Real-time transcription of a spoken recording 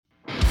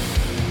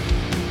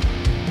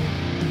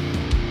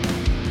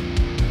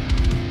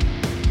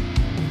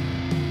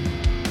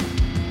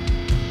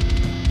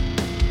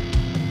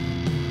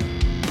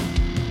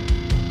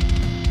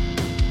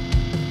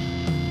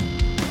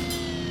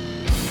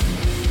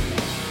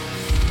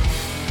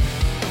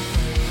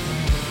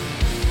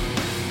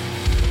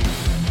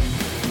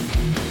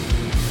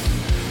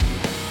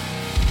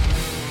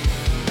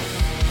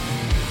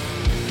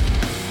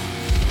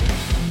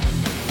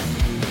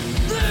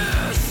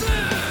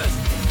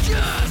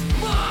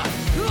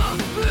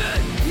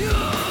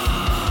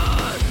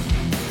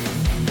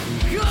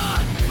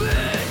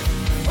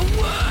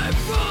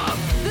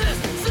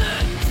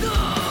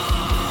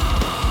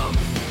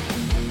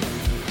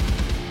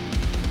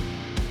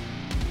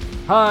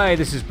Hi,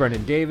 this is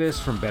Brendan Davis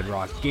from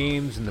Bedrock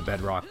Games and the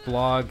Bedrock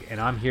blog,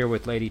 and I'm here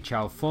with Lady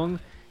Chow Fung,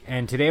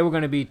 and today we're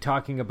going to be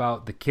talking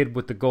about The Kid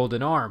with the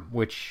Golden Arm,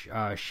 which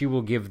she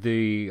will give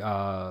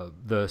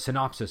the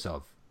synopsis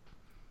of.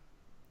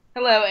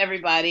 Hello,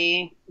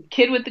 everybody.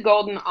 Kid with the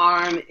Golden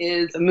Arm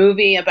is a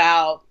movie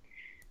about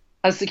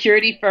a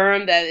security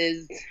firm that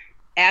is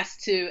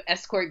asked to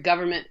escort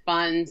government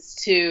funds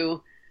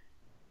to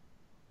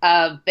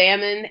a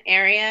famine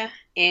area,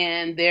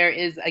 and there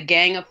is a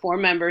gang of 4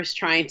 members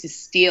trying to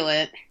steal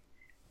it.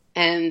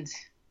 And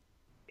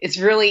it's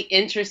really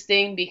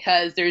interesting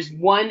because there's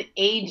one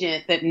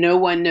agent that no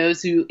one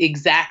knows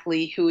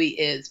exactly who he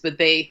is, but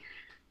they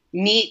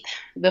meet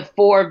the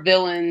 4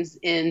 villains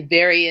in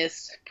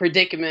various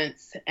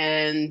predicaments,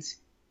 and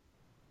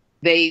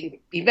they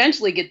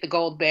eventually get the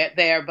gold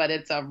there, but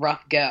it's a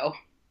rough go.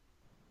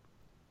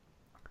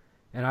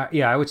 And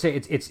I would say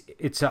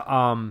it's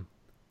a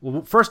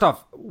well, first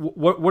off,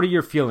 what are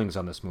your feelings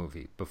on this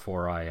movie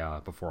before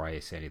I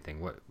say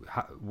anything?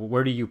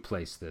 Where do you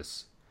place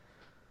this?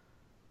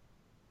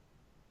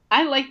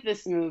 I like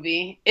this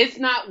movie. It's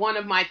not one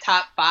of my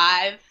top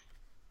 5,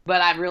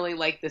 but I really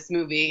like this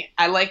movie.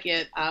 I like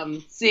it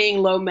seeing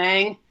Lo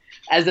Mang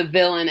as a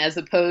villain as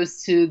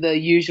opposed to the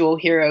usual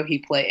hero he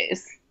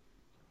plays.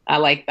 I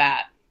like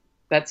that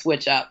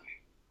switch up.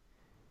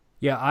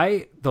 Yeah,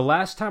 the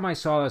last time I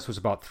saw this was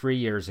about 3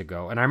 years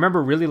ago, and I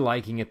remember really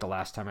liking it the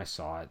last time I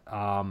saw it.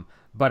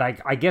 But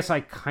I guess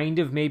I kind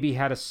of maybe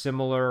had a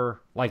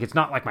similar, like, it's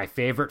not like my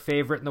favorite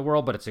in the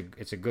world, but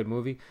it's a good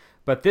movie.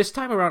 But this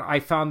time around,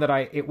 I found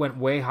that it went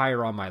way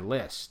higher on my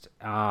list,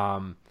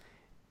 and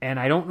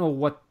I don't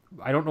know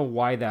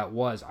why that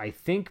was. I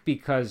think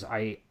because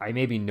I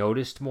maybe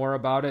noticed more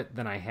about it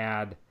than I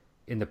had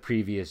in the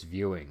previous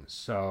viewings.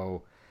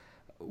 So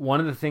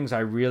one of the things I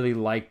really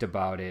liked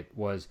about it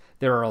was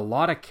there are a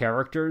lot of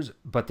characters,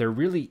 but they're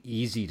really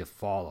easy to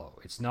follow.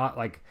 It's not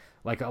like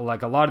a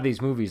lot of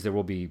these movies.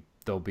 There'll be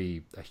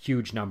a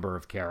huge number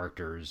of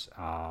characters,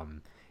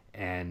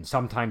 and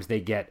sometimes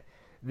they're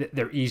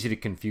easy to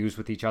confuse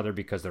with each other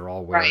because they're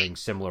all wearing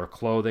similar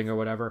clothing or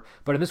whatever.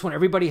 But in this one,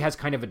 everybody has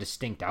kind of a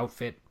distinct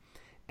outfit,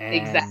 and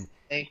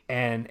exactly,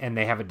 and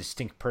they have a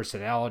distinct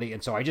personality.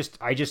 And so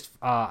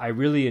I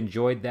really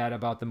enjoyed that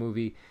about the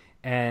movie,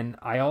 and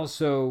I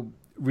also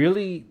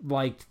really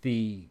liked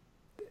this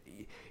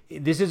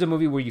is a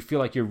movie where you feel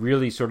like you're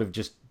really sort of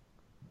just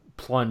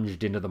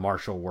plunged into the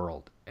martial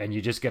world, and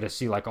you just get to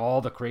see like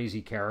all the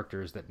crazy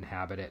characters that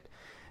inhabit it.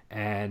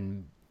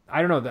 And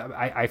I don't know,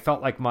 I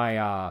felt like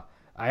I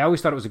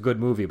always thought it was a good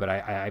movie, but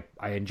I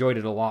enjoyed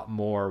it a lot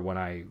more when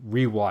I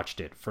rewatched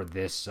it for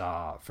this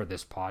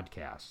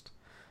podcast.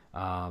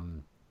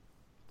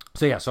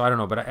 So I don't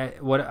know,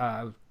 but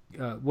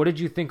what did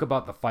you think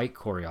about the fight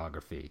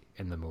choreography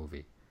in the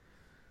movie?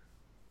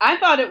 I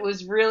thought it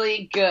was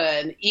really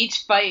good.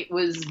 Each fight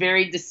was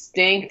very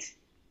distinct,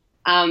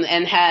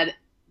 and had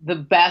the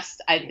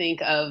best, I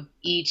think, of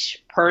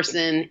each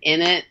person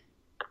in it.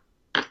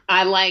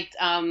 I liked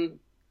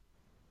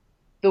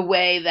the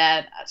way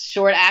that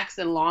short axe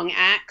and long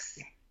axe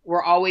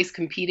were always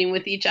competing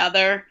with each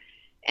other.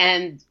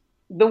 And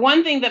the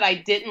one thing that I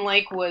didn't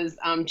like was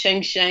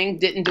Cheng Sheng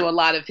didn't do a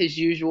lot of his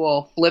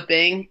usual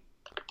flipping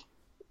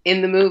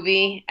in the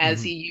movie,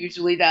 as he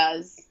usually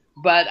does.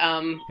 But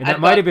and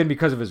that might have been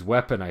because of his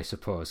weapon, I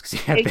suppose, because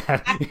he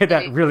had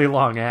that really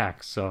long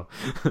axe. So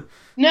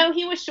no,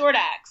 he was short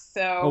axe.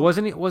 So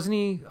wasn't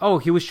he? Oh,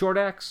 he was short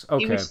axe.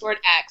 Okay, he was short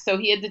axe. So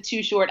he had the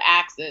 2 short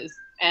axes,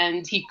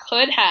 and he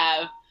could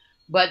have,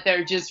 but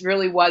there just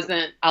really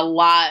wasn't a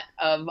lot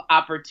of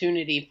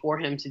opportunity for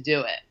him to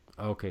do it.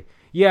 Okay,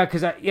 yeah,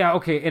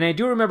 okay, and I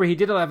do remember he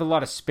did have a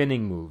lot of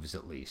spinning moves.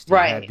 At least he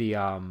had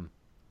the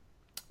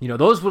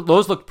those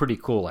looked pretty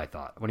cool, I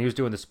thought, when he was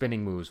doing the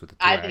spinning moves with the 2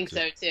 I axes. think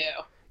so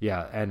too.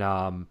 Yeah, and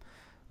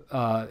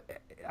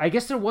I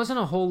guess there wasn't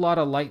a whole lot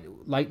of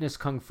lightness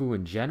kung fu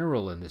in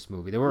general in this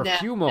movie. There were a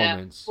few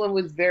moments. This one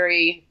was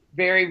very,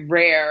 very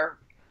rare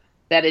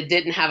that it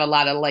didn't have a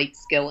lot of light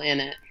skill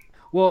in it.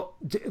 Well,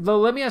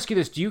 let me ask you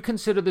this: do you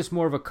consider this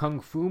more of a kung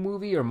fu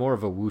movie or more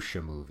of a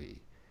wuxia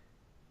movie?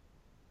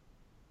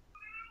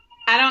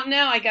 I don't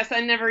know. I guess I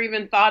never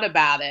even thought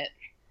about it.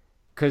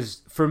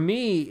 Because for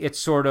me, it's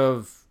sort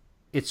of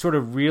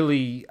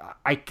really,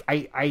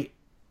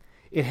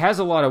 it has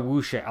a lot of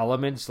wuxia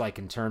elements, like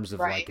in terms of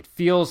like, it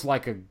feels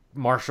like a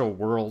martial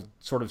world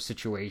sort of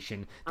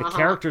situation. The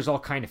characters all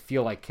kind of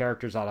feel like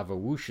characters out of a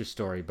wuxia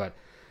story, but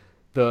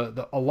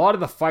a lot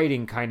of the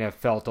fighting kind of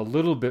felt a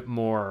little bit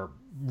more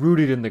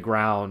rooted in the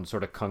ground,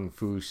 sort of kung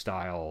fu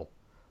style.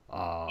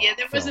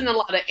 There wasn't a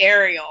lot of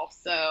aerial,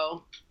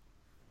 so.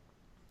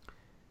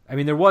 I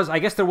mean, I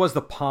guess there was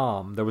the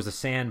palm. There was a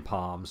sand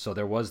palm, so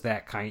there was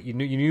that kind. You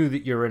knew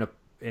that you're in a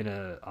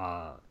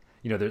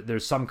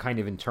there's some kind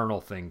of internal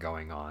thing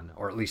going on,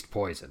 or at least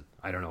poison.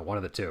 I don't know, one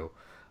of the two.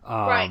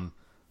 Right.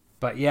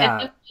 But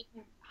yeah,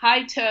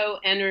 Haito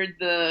entered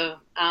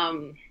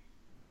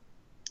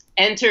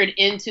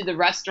into the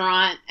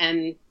restaurant,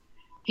 and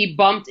he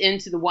bumped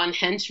into the one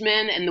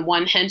henchman, and the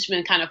one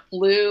henchman kind of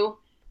flew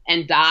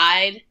and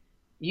died.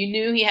 you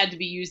knew he had to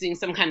be using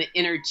some kind of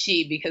inner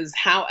chi, because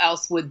how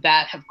else would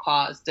that have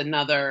caused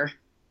another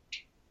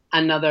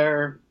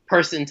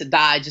person to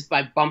die just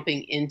by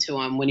bumping into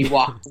him when he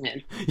walked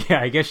in?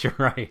 Yeah, I guess you're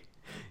right.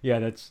 Yeah,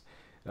 that's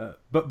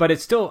but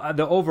it's still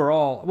the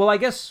overall. Well, I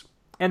guess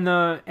and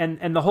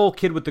the whole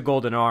kid with the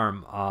golden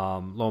arm,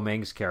 Lo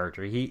Meng's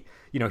character, he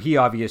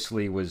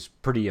obviously was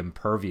pretty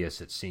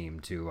impervious, it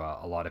seemed, to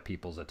a lot of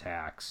people's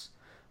attacks.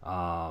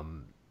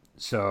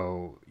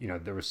 So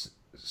there was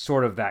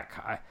sort of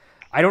that.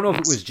 I don't know if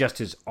it was just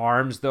his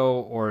arms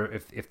though, or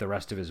if the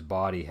rest of his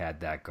body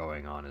had that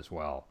going on as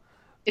well.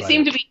 It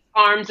seemed to be his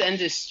arms and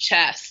his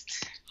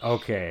chest.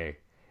 Okay.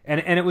 And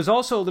it was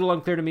also a little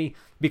unclear to me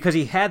because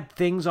he had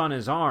things on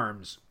his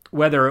arms,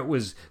 whether it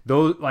was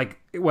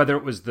whether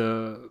it was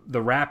the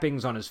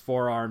wrappings on his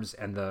forearms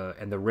and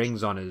the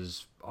rings on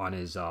his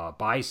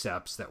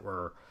biceps that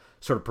were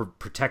sort of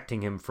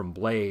protecting him from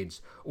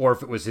blades, or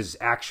if it was his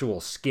actual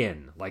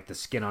skin, like the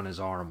skin on his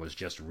arm was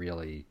just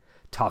really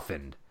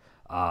toughened.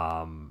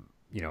 I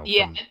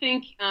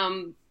think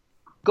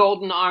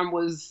Golden Arm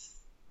was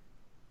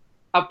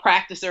a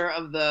practicer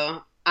of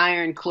the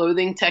iron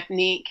clothing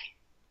technique,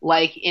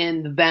 like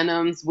in the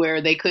Venoms,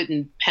 where they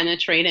couldn't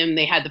penetrate him.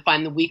 They had to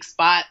find the weak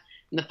spot.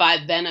 In the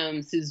 5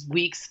 Venoms, his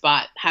weak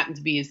spot happened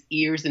to be his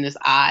ears and his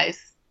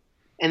eyes.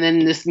 And then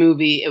in this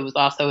movie, it was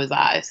also his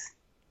eyes.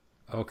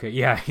 Okay,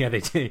 yeah,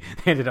 they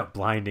ended up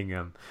blinding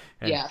him.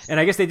 Yes. And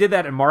I guess they did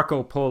that in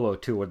Marco Polo,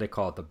 too, what they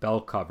call it, the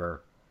bell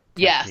cover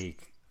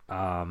technique.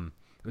 Yes.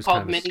 It was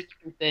called many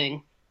different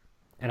things.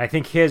 And I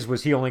think his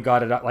was, he only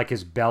got it up like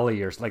his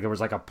belly, or like there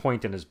was like a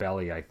point in his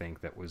belly, I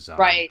think, that was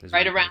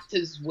right around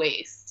his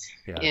waist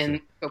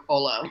in Marco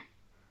Polo.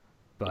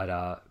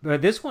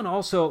 But this one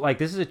also, like,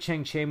 this is a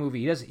Chang Cheh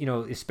movie. He does,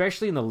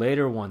 especially in the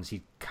later ones,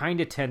 he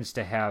kind of tends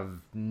to have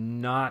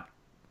not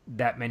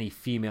that many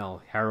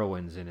female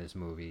heroines in his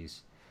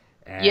movies.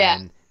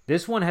 And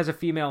this one has a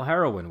female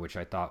heroine, which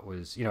I thought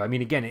was,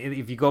 again,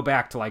 if you go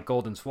back to like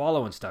Golden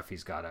Swallow and stuff,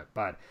 he's got it.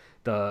 But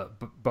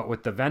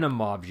with the Venom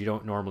mobs, you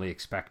don't normally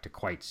expect to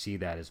quite see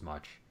that as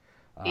much.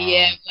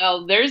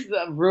 Well, there's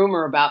a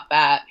rumor about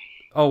that.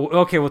 Oh,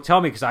 okay. Well, tell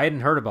me, because I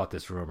hadn't heard about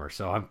this rumor,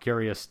 so I'm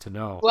curious to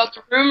know. Well,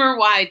 the rumor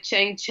why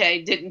Chang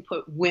Cheh didn't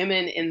put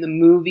women in the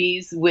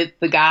movies with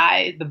the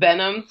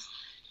Venom,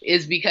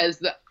 is because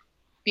the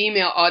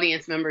female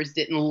audience members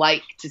didn't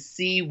like to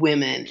see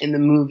women in the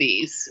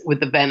movies with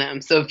the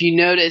Venom. So if you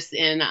notice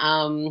in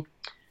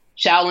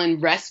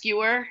Shaolin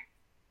Rescuer,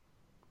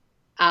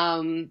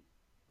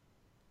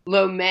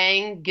 Lo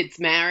Meng gets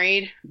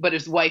married, but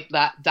his wife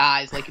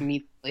dies like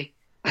immediately.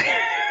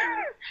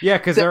 Yeah,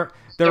 because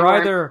they're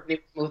either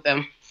with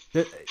them.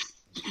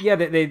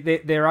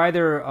 They're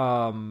either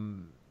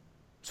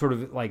sort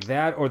of like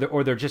that,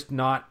 or they're just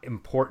not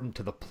important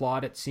to the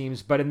plot, it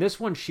seems. But in this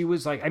one, she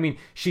was like,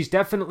 she's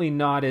definitely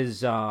not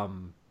as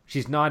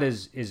she's not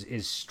as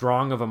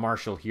strong of a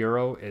martial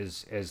hero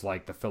as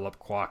like the Philip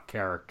Kwok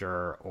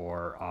character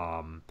or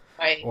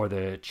or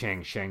the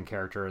Chang Sheng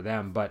character or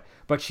them. But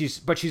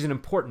she's an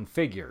important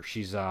figure.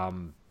 She gets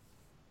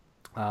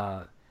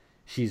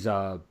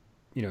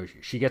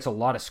a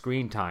lot of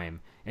screen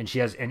time, and she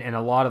has and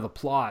a lot of the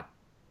plot,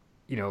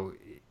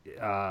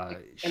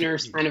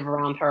 centers kind of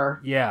around her.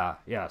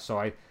 Yeah. So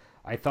I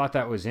thought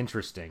that was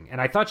interesting,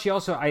 and I thought she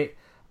also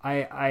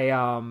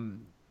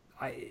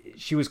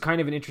she was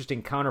kind of an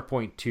interesting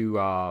counterpoint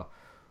to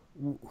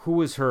who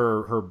was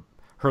her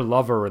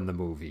lover in the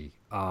movie.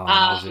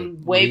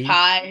 Wei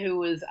Pai, who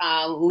was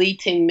Li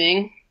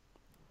Ting-ming.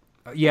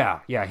 Yeah,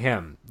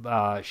 him.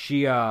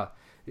 She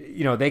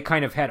they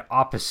kind of had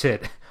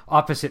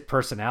opposite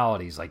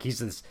personalities. Like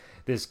he's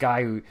this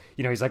guy who,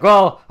 he's like,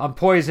 well, I'm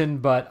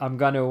poisoned, but I'm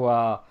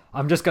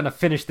just gonna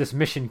finish this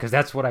mission because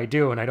that's what I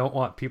do, and I don't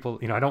want people,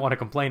 I don't want to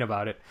complain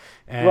about it.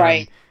 And,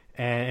 right.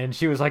 And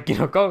she was like,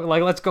 go,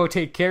 like, let's go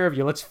take care of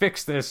you, let's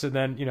fix this, and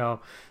then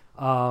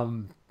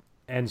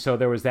and so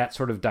there was that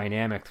sort of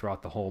dynamic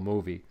throughout the whole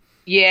movie.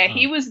 Yeah,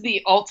 he was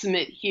the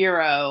ultimate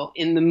hero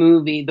in the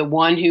movie, the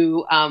one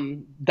who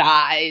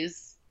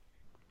dies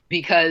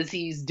because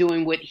he's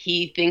doing what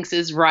he thinks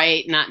is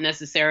right, not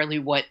necessarily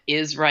what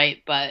is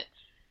right. But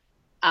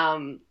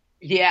I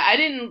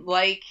didn't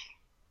like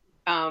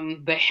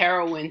the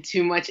heroine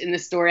too much in the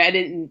story. I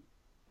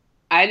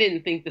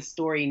didn't think the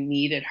story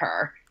needed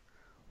her.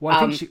 Well,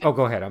 I think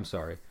go ahead. I'm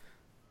sorry.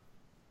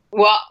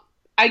 Well,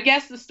 I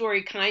guess the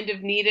story kind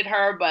of needed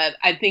her, but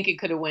I think it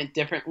could have went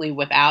differently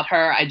without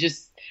her. I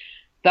just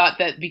thought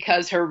that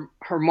because her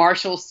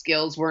martial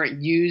skills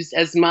weren't used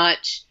as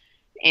much,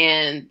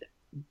 and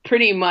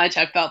pretty much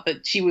I felt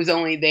that she was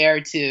only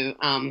there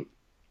to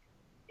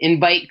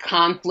invite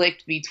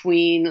conflict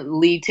between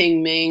Li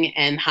Ting-ming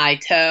and Hai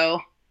To,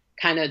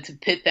 kind of to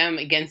pit them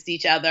against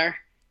each other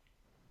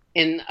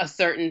in a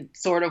certain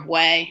sort of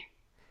way.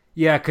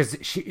 Yeah, because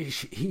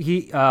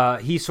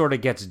he sort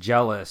of gets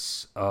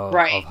jealous of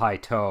Hai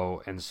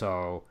To, and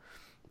so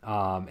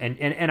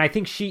and I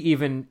think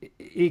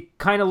it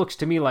kind of looks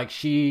to me like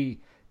she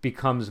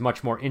becomes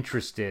much more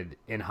interested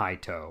in Hai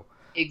To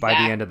by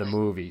the end of the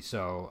movie.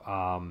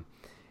 So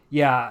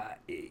Yeah,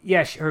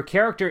 yeah. Her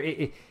character.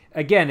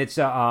 Again, it's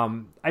I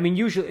mean,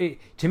 usually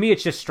to me,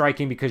 it's just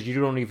striking because you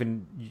don't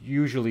even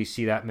usually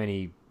see that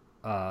many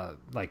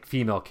like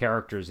female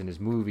characters in his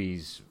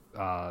movies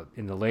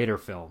in the later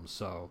films.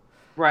 So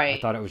I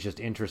Right. thought it was just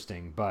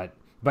interesting. But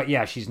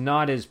yeah, she's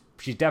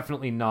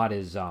definitely not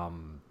as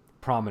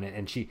prominent,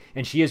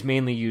 and she is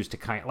mainly used to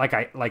kind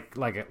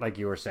like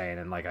you were saying,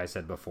 and like I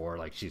said before,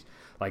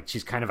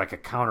 she's kind of like a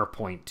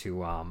counterpoint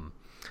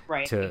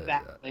Right. to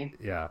Exactly.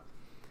 yeah.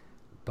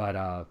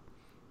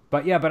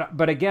 But yeah,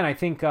 but again, I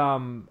think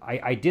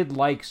I did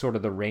like sort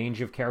of the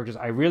range of characters.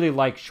 I really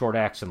like short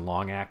acts and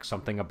long acts.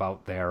 Something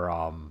about their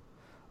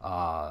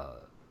uh,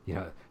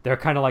 they're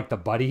kind of like the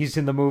buddies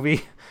in the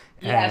movie,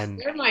 Yes, and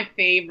they're my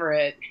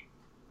favorite.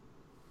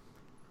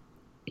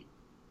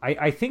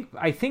 I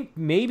think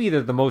maybe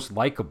they're the most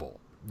likable.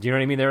 Do you know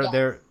what I mean? Yes,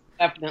 They're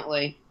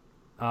definitely.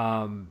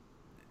 um,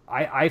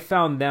 I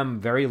found them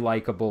very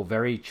likable,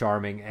 very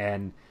charming,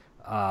 and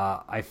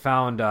I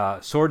found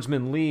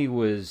Swordsman Lee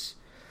was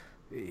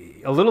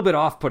a little bit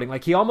off-putting.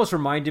 Like he almost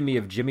reminded me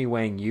of Jimmy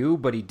Wang Yu,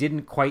 but he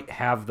didn't quite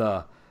have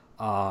the.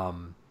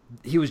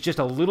 He was just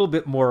a little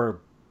bit more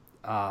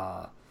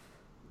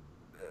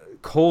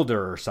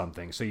colder or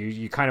something. So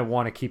you kind of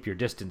want to keep your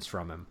distance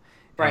from him.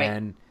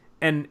 Right.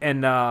 And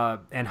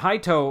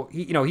Haito,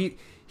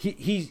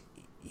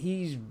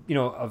 he's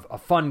a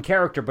fun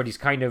character, but he's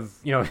kind of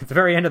at the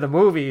very end of the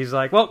movie, he's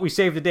like, well, we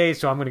saved the day,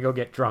 so I'm going to go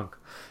get drunk.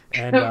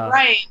 And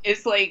Right.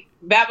 It's like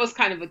that was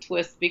kind of a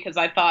twist because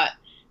I thought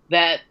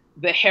that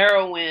the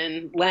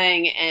heroine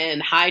Lang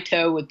and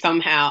Haito would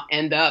somehow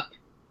end up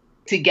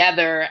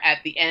together at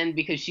the end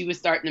because she was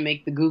starting to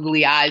make the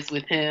googly eyes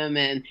with him,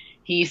 and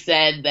he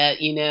said that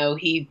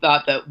he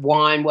thought that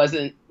wine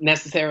wasn't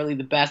necessarily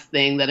the best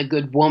thing, that a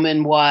good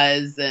woman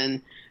was,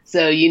 and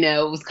so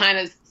it was kind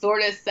of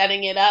sort of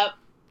setting it up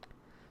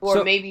for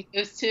So maybe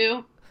those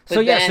two. so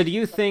But yeah, then so do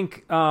you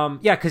think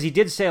yeah, because he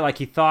did say like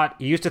he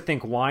used to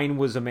think wine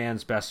was a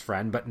man's best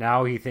friend, but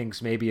now he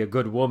thinks maybe a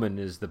good woman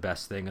is the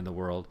best thing in the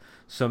world.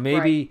 So right.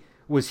 maybe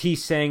was he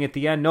saying at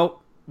the end,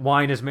 nope,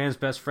 wine is man's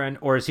best friend,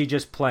 or is he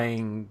just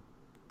playing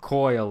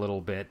coy a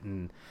little bit?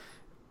 And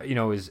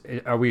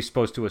are we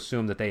supposed to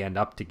assume that they end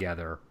up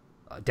together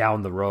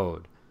down the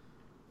road?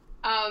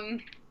 Um,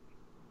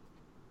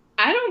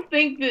 I don't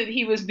think that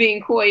he was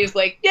being coy. He was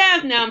like,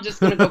 yeah, now I'm just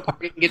going to go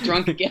party and get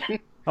drunk again.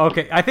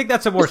 Okay, I think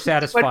that's a more This is what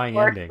satisfying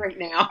works ending. right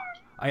now.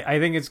 I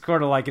think it's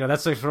sort of like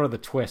that's like sort of the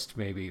twist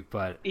maybe,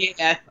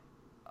 Yeah.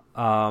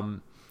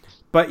 um,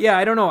 but yeah,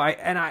 I don't know.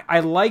 I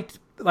liked,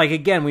 like,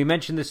 again, we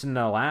mentioned this in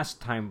the last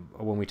time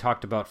when we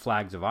talked about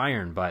Flags of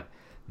Iron, but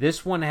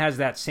this one has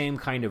that same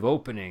kind of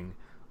opening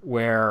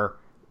where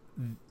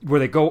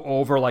they go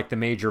over like the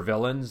major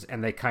villains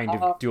and they kind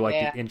of Oh, do like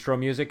yeah. the intro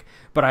music.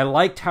 But I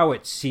liked how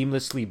it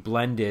seamlessly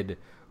blended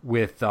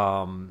with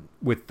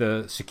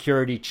the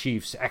security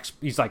chief's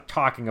he's like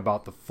talking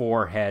about the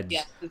four heads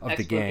Yes, his of the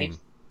explanation.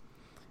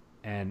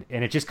 gang,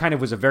 and it just kind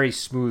of was a very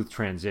smooth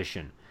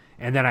transition.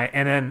 And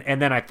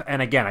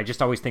again, I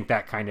just always think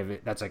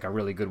that's like a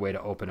really good way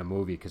to open a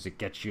movie because it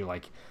gets you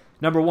like,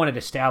 number one, it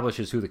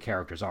establishes who the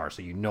characters are,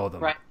 so you know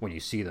them Right. when you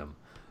see them.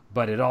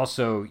 But it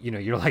also,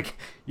 you're like,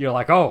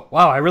 oh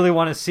wow, I really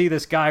want to see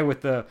this guy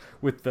with the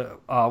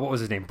what was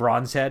his name,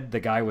 Bronzehead,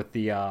 the guy with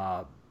he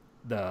has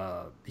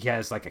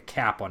like a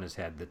cap on his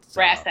head that's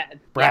Brass head.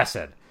 brass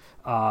head.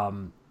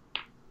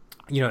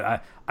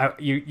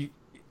 You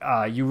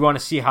want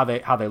to see how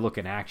they look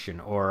in action,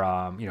 or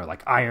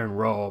like Iron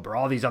Robe, or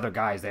all these other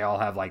guys. They all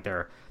have like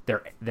their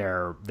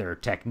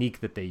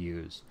technique that they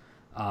use.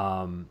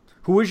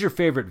 Who is your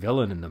favorite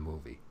villain in the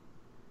movie?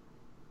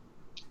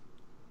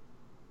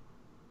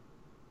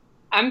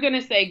 I'm going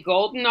to say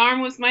Golden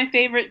Arm was my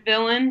favorite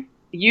villain.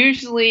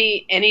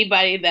 Usually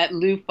anybody that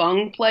Lu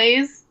Feng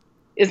plays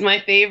is my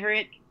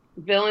favorite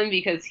villain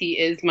because he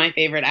is my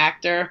favorite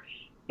actor.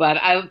 But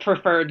I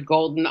preferred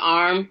Golden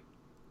Arm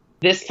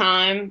this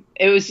time.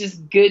 It was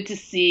just good to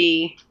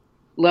see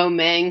Lo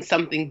Meng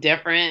something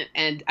different.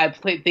 And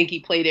think he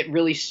played it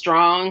really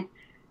strong.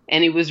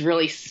 And he was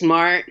really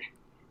smart.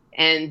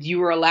 And you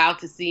were allowed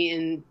to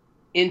see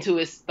into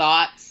his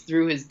thoughts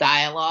through his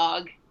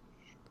dialogue.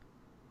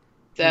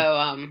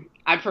 So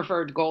I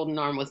preferred Golden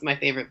Arm was my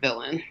favorite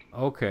villain.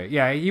 Okay,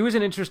 yeah, he was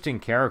an interesting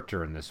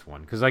character in this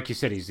one because, like you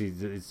said,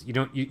 you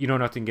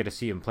don't often get to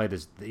see him play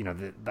this,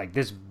 like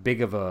this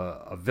big of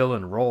a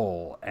villain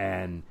role,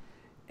 and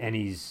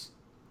he's,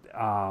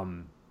 I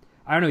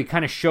don't know, he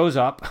kind of shows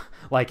up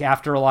like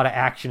after a lot of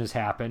action has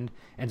happened,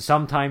 and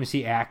sometimes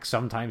he acts,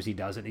 sometimes he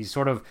doesn't. He's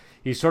sort of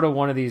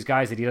one of these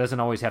guys that he doesn't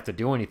always have to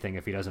do anything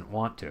if he doesn't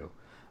want to.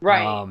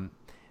 Right.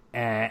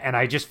 And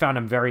I just found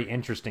him very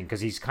interesting because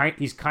he's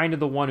kind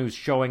of the one who's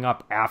showing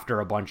up after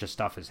a bunch of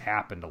stuff has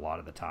happened a lot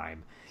of the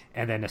time,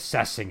 and then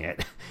assessing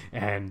it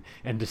and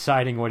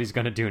deciding what he's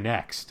going to do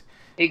next.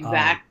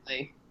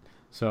 Exactly.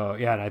 So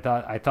yeah, and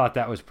I thought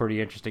that was pretty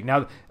interesting.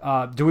 Now,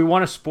 do we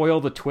want to spoil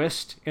the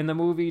twist in the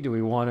movie? Do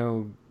we want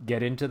to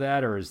get into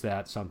that, or is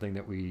that something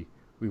that we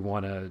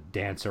want to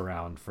dance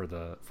around for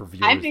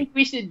viewers. I think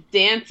we should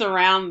dance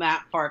around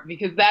that part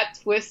because that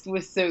twist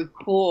was so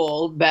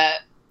cool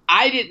that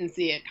I didn't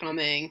see it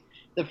coming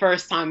the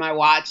first time I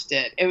watched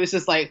it. It was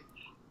just like,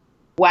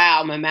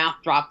 wow, my mouth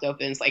dropped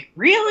open. It's like,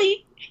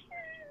 really?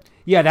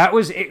 Yeah,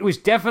 it was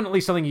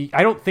definitely something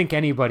I don't think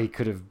anybody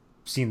could have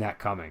seen that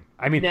coming.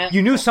 I mean, No.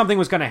 you knew something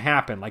was going to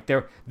happen. Like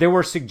there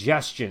were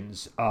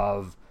suggestions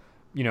of,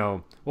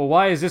 well,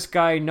 why is this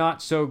guy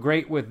not so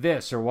great with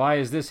this, or why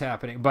is this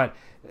happening? But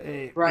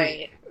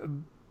right.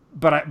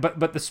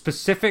 But the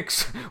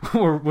specifics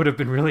would have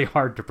been really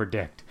hard to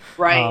predict.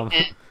 Right.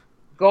 And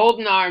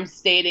Golden Arms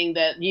stating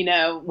that,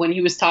 when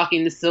he was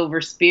talking to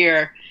Silver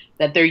Spear,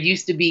 that there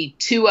used to be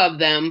two of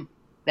them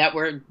that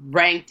were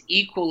ranked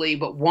equally,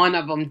 but one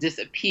of them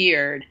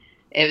disappeared.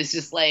 It was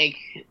just like,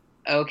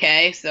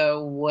 okay,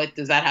 so what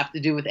does that have to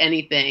do with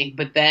anything?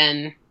 But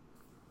then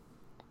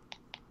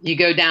you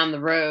go down the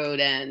road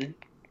and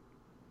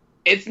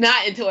it's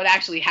not until it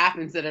actually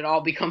happens that it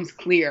all becomes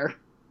clear.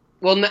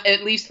 Well,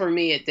 at least for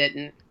me, it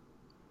didn't.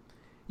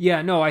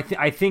 Yeah, no, I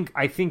think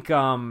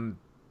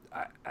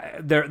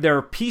there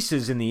are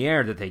pieces in the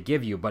air that they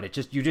give you,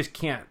 but you just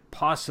can't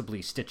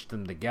possibly stitch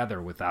them together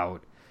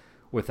without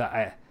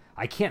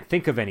I can't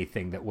think of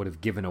anything that would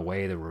have given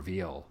away the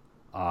reveal.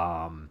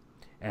 And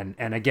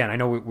again, I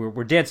know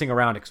we're dancing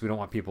around it because we don't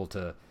want people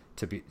to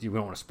be, we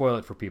don't want to spoil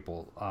it for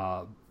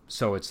people.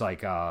 So it's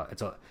like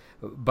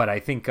but I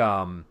think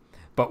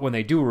but when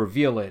they do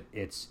reveal it,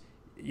 it's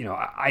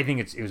I think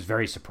it was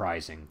very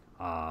surprising.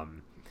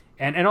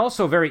 And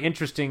also very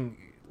interesting,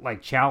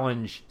 like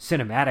challenge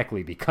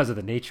cinematically because of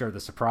the nature of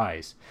the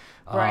surprise.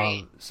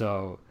 Right.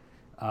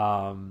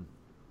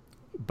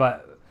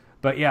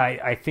 But yeah,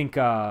 I think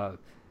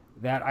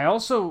that I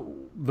also,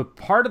 the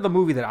part of the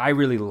movie that I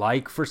really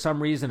like for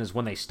some reason is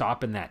when they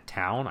stop in that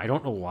town. I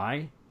don't know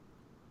why,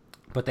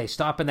 but they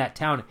stop in that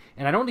town,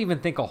 and I don't even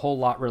think a whole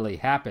lot really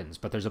happens.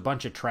 But there's a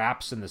bunch of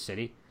traps in the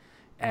city,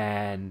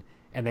 and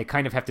they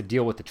kind of have to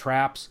deal with the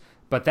traps.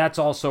 But that's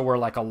also where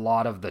like a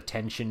lot of the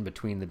tension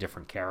between the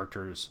different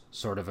characters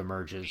sort of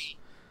emerges.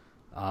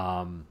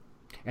 And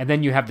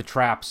then you have the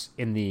traps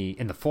in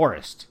the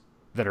forest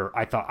that are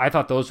I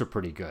thought those were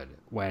pretty good.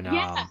 When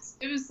yes,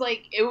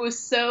 it was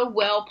so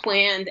well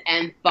planned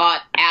and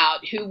thought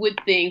out. Who would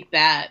think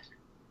that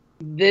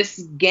this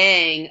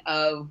gang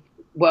of,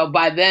 well,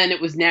 by then it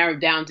was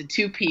narrowed down to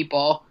two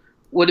people,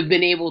 would have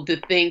been able to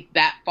think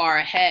that far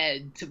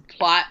ahead to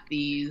plot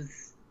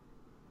these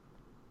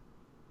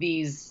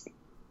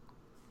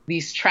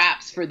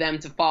traps for them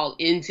to fall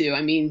into.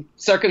 I mean,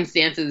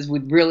 circumstances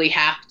would really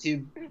have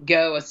to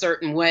go a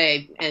certain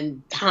way,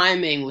 and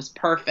timing was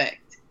perfect.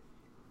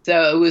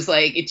 So it was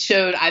like, it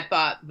showed, I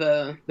thought,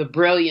 the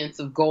brilliance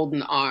of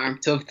Golden Arm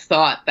to have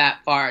thought that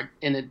far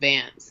in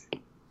advance.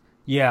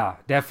 Yeah,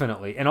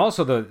 definitely. And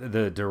also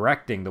the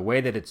directing, the way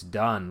that it's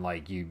done,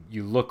 like you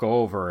look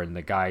over and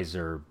the guys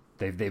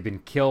they've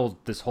been killed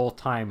this whole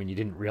time and you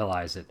didn't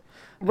realize it.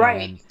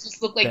 Right. It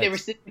just looked like they were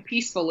sitting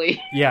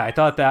peacefully. Yeah, I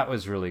thought that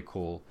was really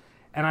cool.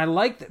 And I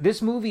like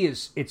this movie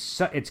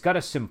it's got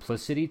a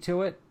simplicity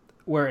to it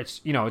where it's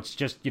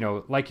just,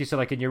 like you said,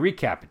 like in your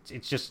recap,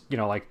 it's just,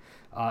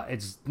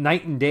 it's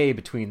night and day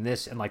between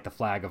this and like the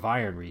Flag of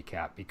Iron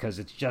recap, because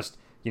it's just,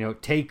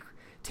 take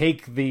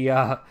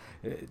the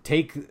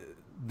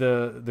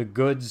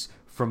goods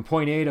from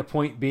point A to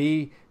point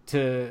B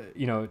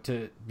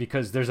to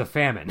because there's a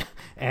famine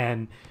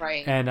and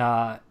right.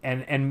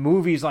 And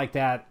movies like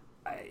that,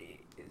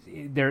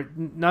 they're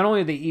not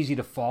only are they easy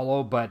to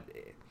follow, but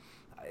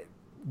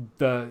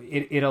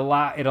it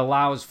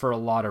allows for a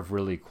lot of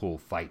really cool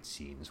fight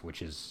scenes,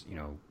 which is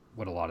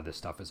what a lot of this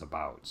stuff is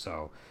about.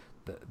 So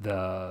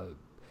the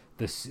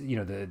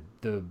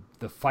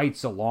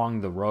fights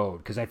along the road,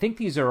 because I think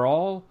these are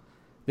all,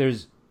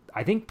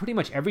 I think pretty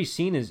much every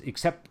scene is,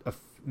 except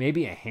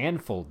maybe a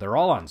handful, they're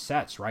all on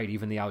sets, right?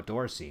 Even the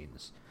outdoor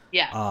scenes.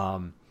 Yes.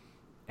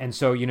 And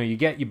so you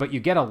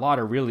get a lot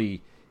of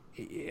really,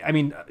 I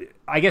mean,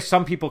 I guess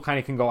some people kind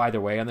of can go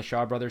either way on the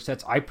Shaw Brothers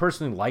sets. I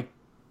personally like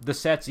the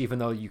sets, even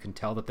though you can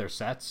tell that they're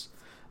sets.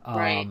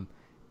 Right.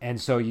 And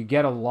so you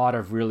get a lot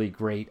of really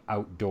great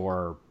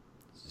outdoor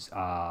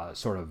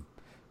sort of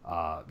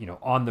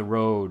on the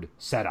road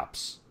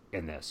setups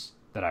in this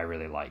that I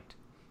really liked.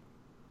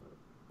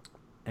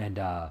 And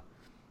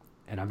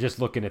I'm just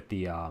looking at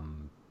the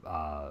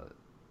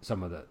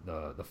some of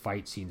the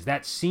fight scenes.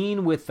 That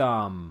scene with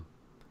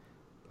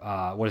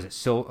what is it,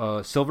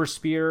 Silver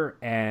Spear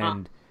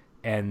and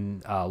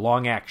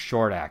Long Axe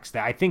Short Axe.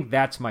 I think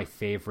that's my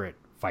favorite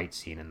fight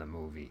scene in the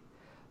movie.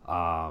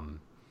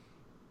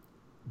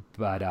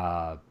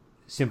 But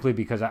simply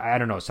because I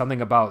don't know,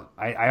 something about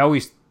I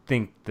always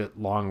think that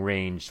long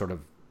range sort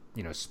of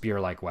spear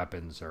like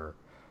weapons are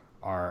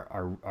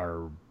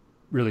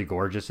really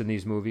gorgeous in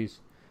these movies.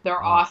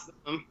 They're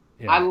awesome.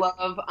 Yeah. I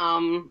love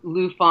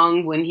Lu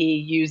Feng when he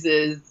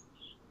uses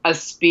a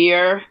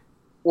spear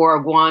or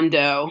a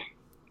guando.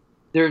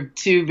 They're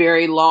two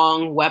very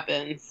long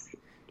weapons.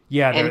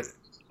 Yeah, and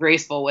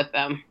graceful with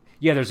them.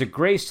 Yeah, there's a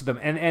grace to them,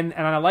 and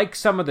I like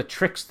some of the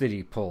tricks that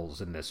he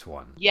pulls in this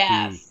one.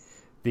 Yes.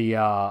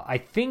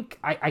 I think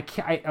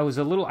I was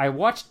a little, I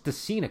watched the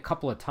scene a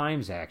couple of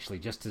times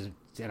actually,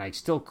 and I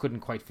still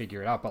couldn't quite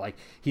figure it out. But like,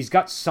 he's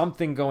got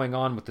something going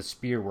on with the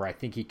spear where I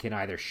think he can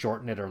either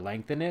shorten it or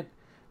lengthen it.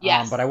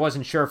 Yes. But I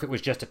wasn't sure if it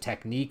was just a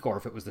technique or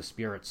if it was the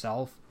spear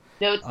itself.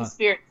 No, it's the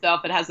spear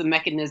itself. It has a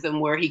mechanism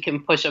where he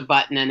can push a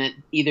button and it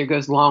either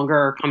goes longer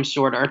or comes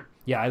shorter.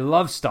 Yeah, I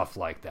love stuff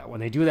like that.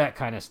 When they do that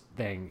kind of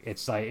thing,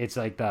 it's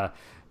like the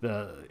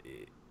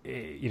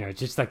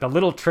just like the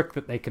little trick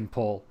that they can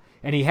pull.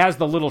 And he has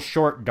the little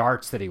short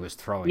darts that he was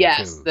throwing too.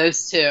 Yes,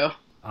 those two.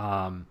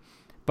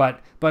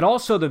 But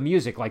also the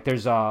music, like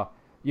there's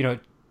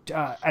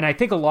and I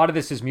think a lot of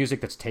this is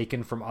music that's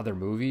taken from other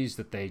movies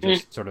that they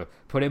just sort of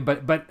put in.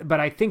 But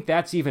I think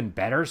that's even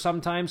better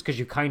sometimes because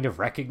you kind of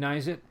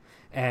recognize it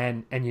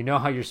and you know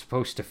how you're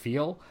supposed to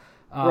feel.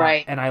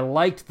 Right. And I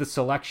liked the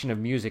selection of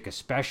music,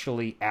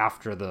 especially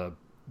after the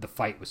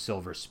fight with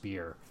Silver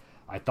Spear.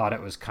 I thought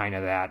it was kind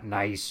of that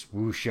nice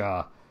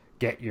whoosha,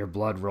 get your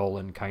blood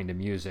rolling kind of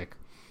music.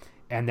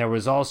 And there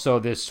was also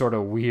this sort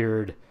of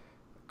weird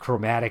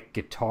chromatic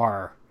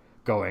guitar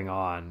going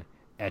on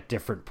at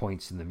different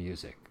points in the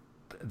music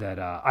that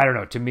I don't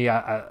know, to me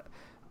I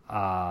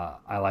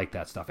like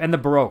that stuff. And the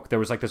Baroque, there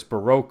was like this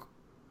Baroque,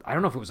 I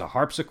don't know if it was a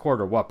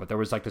harpsichord or what, but there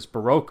was like this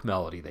Baroque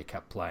melody they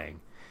kept playing.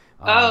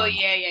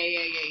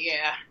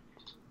 Yeah.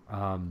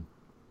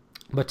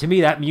 But to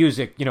me that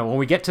music, when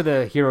we get to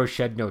the Hero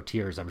Shed No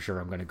Tears, I'm sure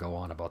I'm going to go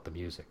on about the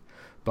music.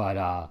 But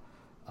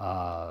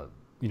I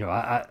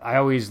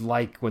always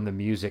like when the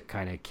music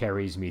kind of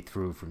carries me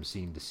through from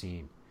scene to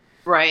scene.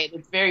 Right.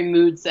 It's very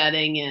mood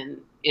setting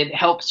and it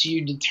helps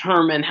you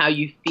determine how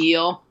you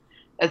feel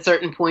at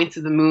certain points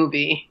of the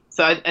movie.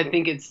 So I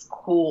think it's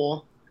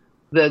cool.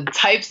 The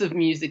types of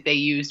music they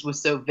used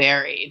was so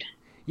varied.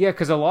 Yeah,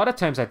 because a lot of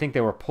times I think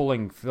they were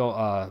pulling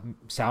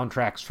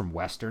soundtracks from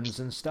Westerns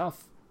and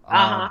stuff.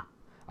 Uh-huh.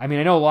 I mean,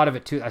 I know a lot of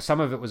it too. Some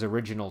of it was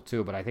original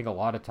too, but I think a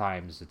lot of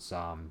times it's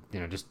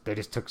they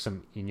just took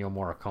some Ennio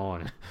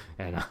Morricone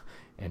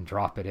and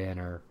drop it in,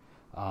 or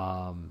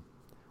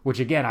which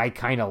again I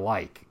kind of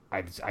like.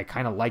 I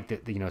kind of like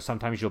that.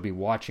 Sometimes you'll be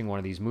watching one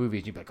of these movies,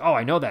 and you'll be like, oh,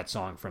 I know that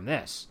song from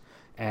this,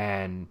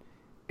 and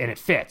it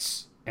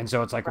fits. And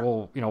so it's like,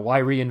 well,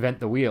 why reinvent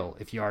the wheel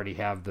if you already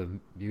have the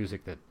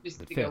music that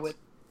fits?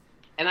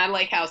 And I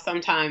like how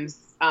sometimes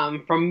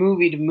from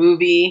movie to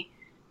movie,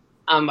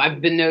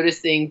 I've been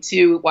noticing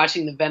too,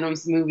 watching the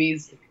Venom's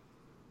movies,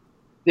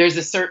 there's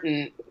a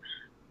certain,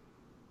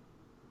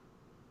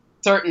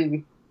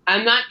 I'm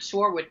not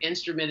sure what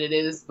instrument it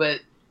is,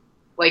 but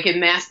like in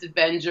Masked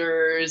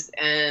Avengers,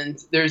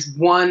 and there's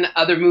one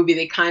other movie,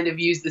 they kind of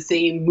use the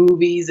same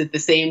movies at the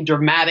same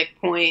dramatic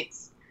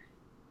points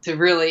to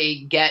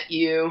really get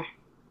you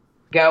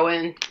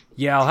going.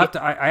 Yeah, I'll have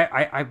to.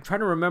 I'm trying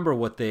to remember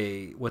what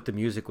the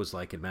music was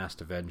like in Masked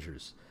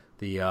Avengers.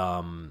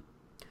 I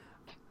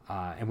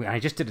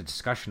just did a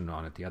discussion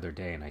on it the other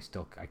day, and I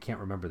can't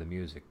remember the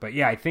music. But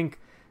yeah, I think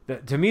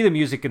to me the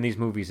music in these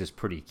movies is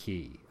pretty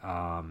key.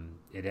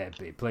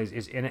 It plays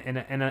is in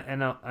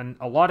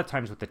a lot of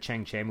times with the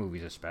Chang Cheh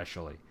movies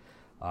especially.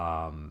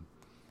 What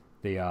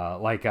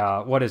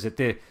is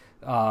it?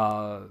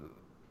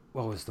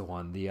 What was the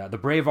one? The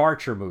Brave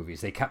Archer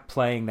movies. They kept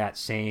playing that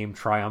same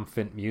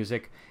triumphant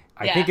music.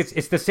 I think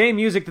it's the same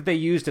music that they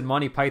used in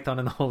Monty Python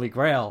and the Holy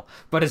Grail,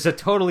 but it's a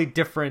totally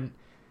different.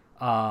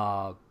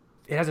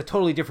 It has a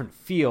totally different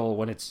feel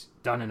when it's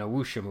done in a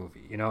wuxia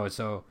movie,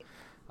 So,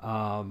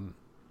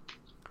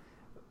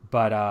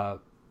 but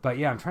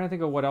yeah, I'm trying to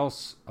think of what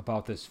else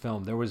about this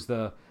film. There was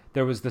the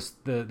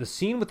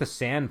scene with the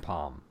sand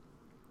palm,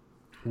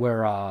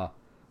 where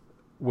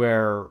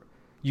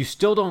you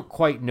still don't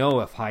quite know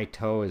if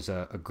Hai-To is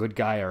a good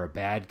guy or a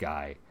bad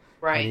guy.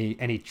 Right.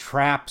 And he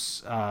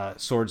traps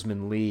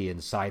Swordsman Lee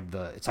inside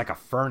it's like a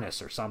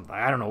furnace or something.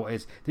 I don't know.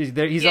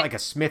 He's like a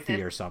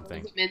smithy or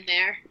something. In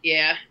there,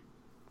 yeah.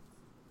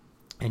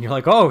 And you're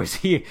like, oh, is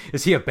he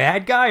a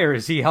bad guy or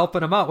is he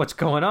helping him out? What's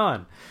going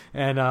on?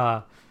 And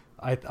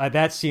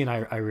that scene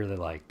I really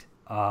liked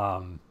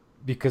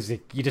because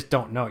you just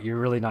don't know. You're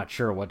really not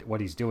sure what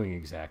he's doing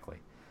exactly.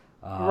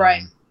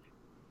 Right.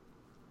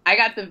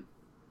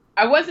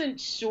 I wasn't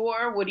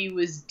sure what he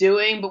was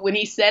doing, but when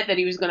he said that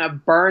he was going to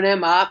burn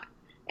him up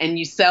and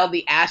you sell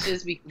the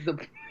ashes because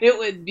it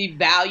would be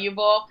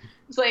valuable,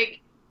 it's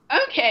like,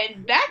 okay,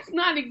 that's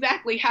not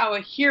exactly how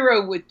a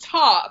hero would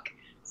talk.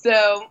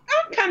 So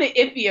I'm kind of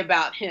iffy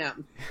about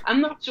him.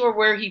 I'm not sure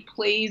where he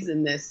plays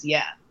in this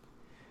yet.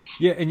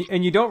 Yeah,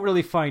 and you don't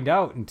really find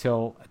out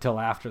until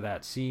after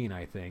that scene,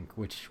 I think,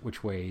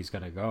 which way he's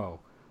going to go.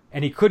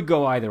 And he could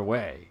go either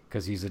way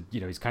because he's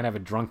kind of a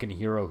drunken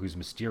hero who's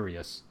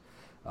mysterious.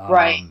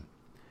 Right.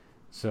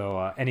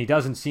 So and he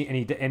doesn't see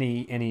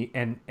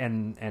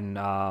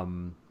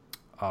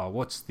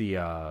what's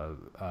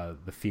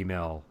the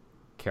female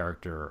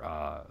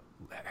character,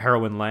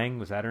 Heroine Lang,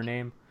 was that her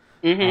name?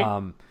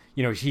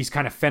 Mm-hmm. He's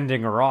kind of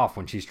fending her off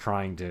when she's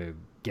trying to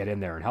get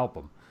in there and help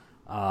him.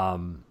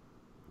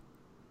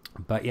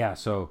 But yeah,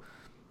 so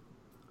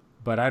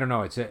but I don't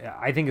know.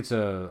 I think it's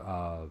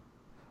a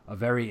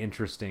very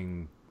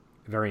interesting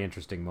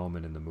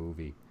moment in the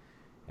movie,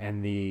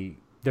 and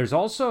there's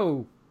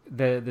also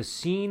the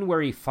scene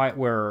where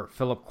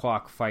Philip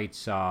Kwok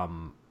fights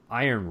Iron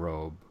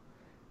Robe.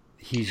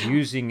 He's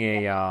using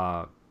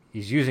a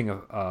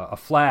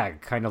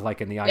flag, kind of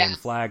like in the Iron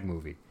Flag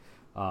movie.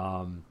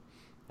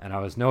 And I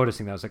was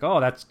noticing that. I was like, oh,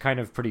 that's kind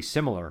of pretty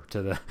similar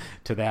to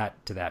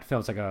that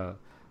film. It's like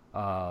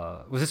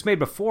was this made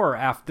before or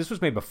after? This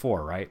was made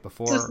before, right?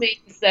 Before. This was made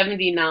in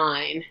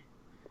 1979.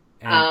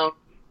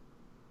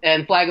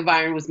 And Flag of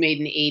Iron was made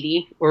in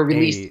 1980 or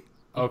released. 80.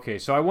 Okay,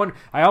 so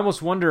I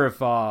almost wonder if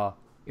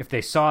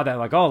they saw that,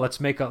 like, oh, let's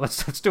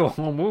do a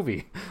whole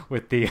movie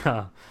with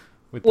the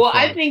Well,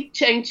 I think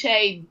Chang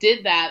Cheh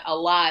did that a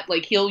lot.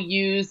 Like, he'll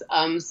use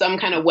some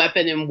kind of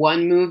weapon in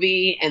one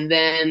movie, and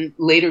then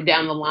later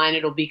down the line,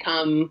 it'll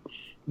become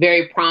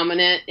very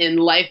prominent. In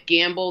Life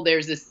Gamble,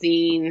 there's a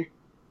scene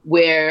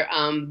where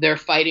they're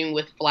fighting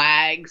with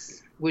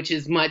flags, which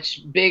is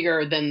much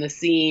bigger than the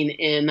scene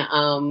in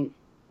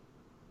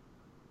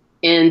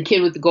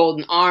Kid with the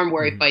Golden Arm,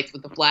 where he fights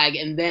with the flag.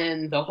 And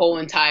then the whole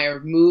entire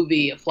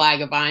movie, A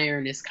Flag of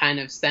Iron, is kind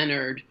of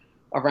centered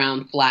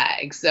around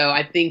flags. So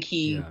I think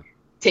he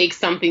takes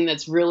something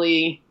that's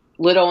really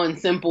little and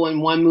simple in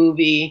one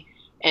movie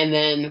and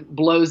then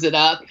blows it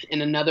up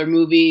in another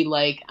movie.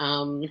 Like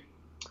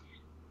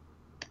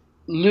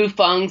Lu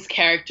Feng's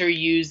character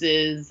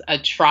uses a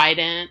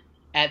trident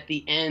at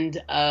the end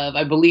of,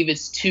 I believe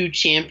it's Two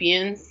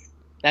Champions.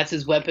 That's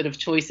his weapon of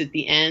choice at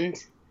the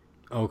end.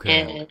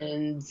 Okay.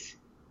 And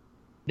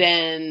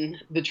then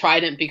the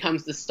trident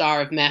becomes the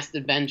star of Masked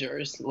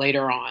Avengers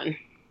later on.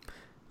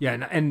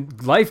 Yeah,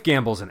 and Life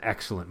Gamble's an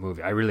excellent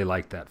movie. I really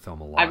like that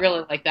film a lot. I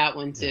really like that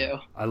one too. Yeah.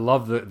 I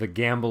love the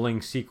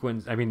gambling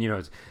sequence. I mean,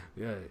 it's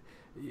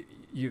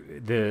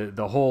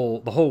the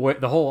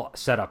whole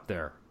setup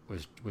there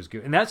was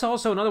good. And that's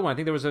also another one. I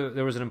think there was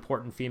an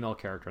important female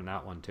character in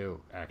that one too.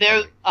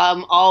 Actually,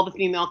 all the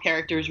female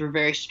characters were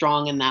very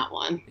strong in that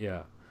one.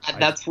 Yeah,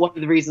 that's one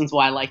of the reasons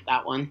why I like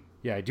that one.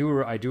 Yeah, I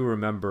do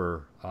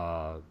remember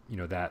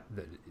that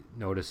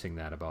noticing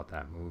that about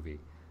that movie.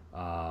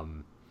 What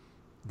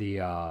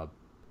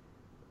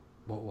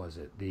was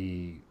it?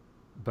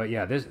 But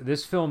yeah,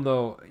 this film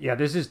though, yeah,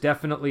 this is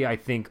definitely, I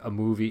think, a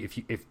movie.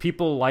 If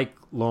people like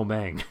Lo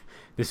Mang,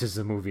 this is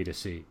the movie to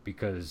see,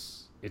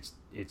 because it's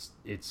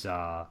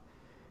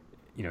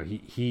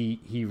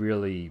he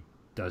really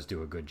does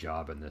do a good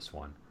job in this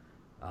one.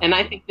 And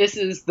I think this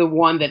is the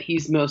one that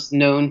he's most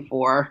known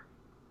for,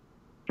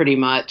 pretty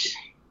much.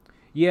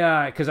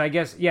 Yeah, because I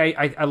guess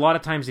a lot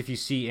of times if you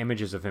see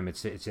images of him,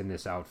 it's in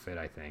this outfit,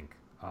 I think.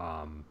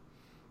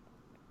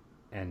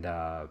 And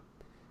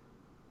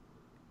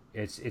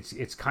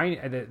it's kind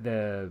of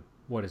the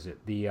what is it,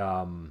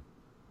 I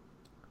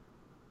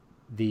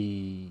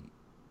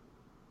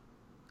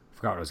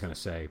forgot what I was going to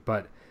say,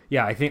 but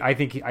yeah, I think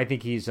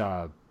he's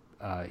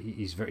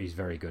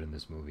very good in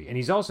this movie, and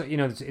he's also,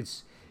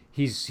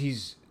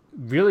 he's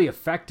really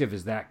effective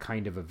as that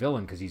kind of a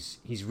villain, because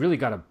he's really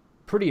got a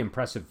pretty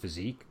impressive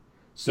physique.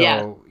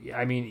 So yeah.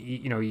 I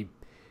mean,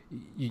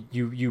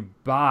 you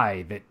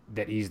buy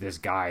that he's this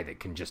guy that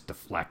can just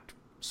deflect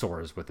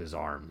swords with his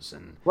arms,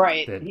 and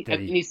right.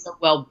 He's so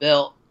well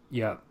built.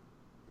 Yeah.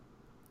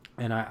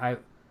 And I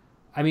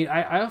mean,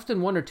 I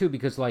often wonder too,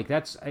 because like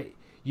especially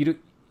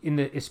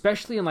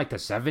in like the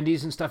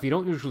 70s and stuff, you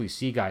don't usually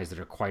see guys that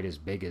are quite as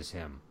big as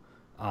him.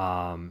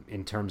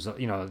 In terms of,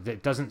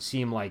 it doesn't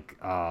seem like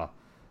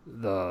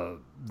the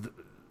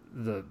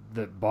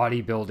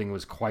bodybuilding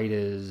was quite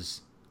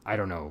as, I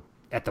don't know,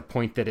 at the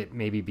point that it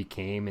maybe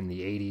became in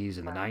the 80s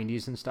and the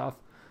 90s and stuff.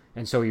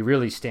 And so he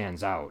really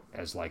stands out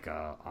as like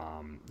a,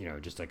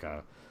 just like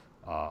a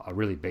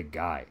really big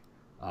guy.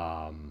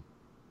 But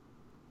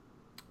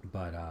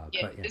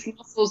yeah. His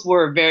muscles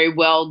were very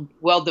well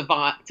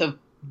defined. In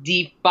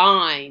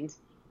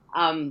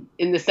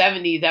the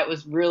 70s, that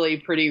was really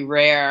pretty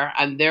rare.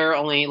 And there are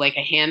only like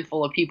a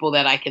handful of people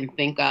that I can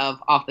think of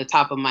off the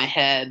top of my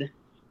head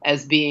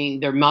as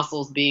being, their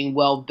muscles being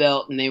well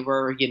built, and they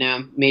were,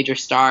 major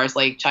stars.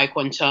 Like Chai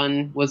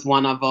Kwon-chun was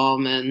one of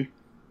them, and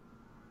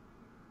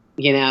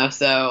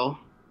so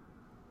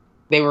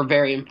they were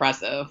very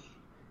impressive.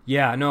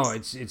 Yeah, no,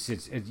 it's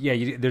yeah,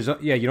 you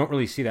don't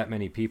really see that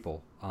many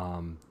people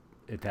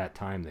at that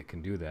time that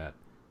can do that.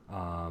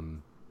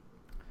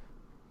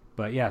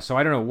 But yeah, so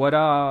I don't know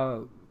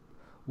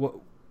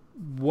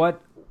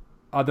what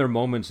other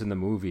moments in the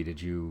movie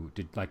did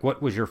like,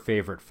 what was your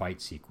favorite fight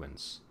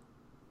sequence?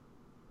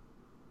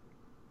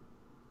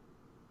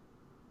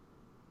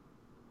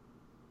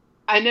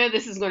 I know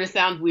this is going to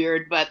sound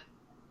weird, but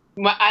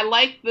I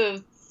like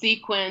the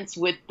sequence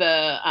with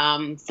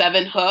the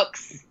 7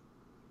 hooks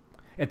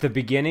at the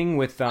beginning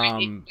with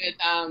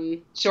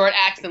short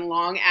axe and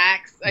long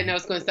axe. I know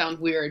it's going to sound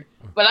weird,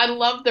 but I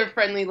love their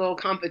friendly little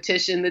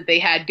competition that they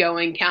had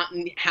going,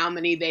 counting how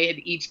many they had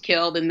each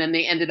killed, and then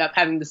they ended up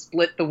having to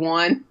split the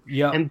one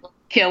and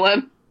kill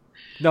him.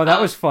 No,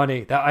 that was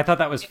funny. I thought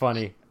that was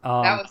funny.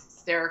 That was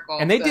hysterical.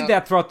 And they did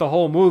that throughout the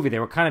whole movie. They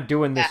were kind of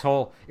doing this Yeah.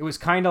 whole. It was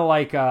kind of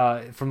like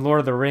from Lord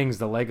of the Rings,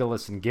 the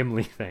Legolas and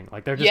Gimli thing.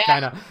 Like they're just Yeah,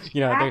 kind of,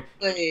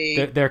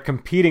 exactly. they're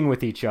competing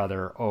with each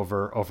other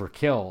over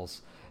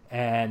kills.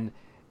 And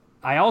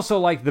I also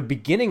like the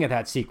beginning of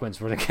that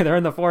sequence where they're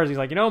in the forest. He's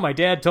like, my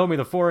dad told me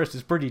the forest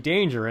is pretty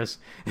dangerous.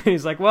 And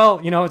he's like, well,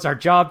 it's our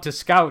job to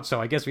scout,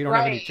 so I guess we don't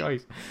have any Right.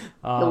 choice.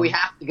 So we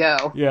have to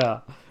go. Yeah.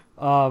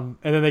 And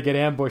then they get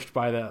ambushed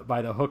by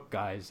the Hook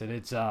guys, and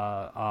it's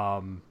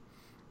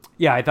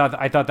yeah, I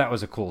thought that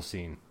was a cool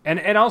scene,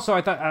 and also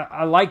I thought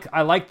I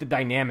like the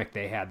dynamic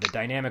they had, the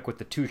dynamic with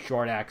the two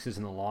short axes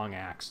and the long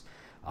axe.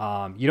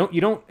 You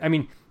don't. I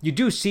mean, you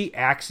do see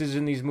axes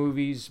in these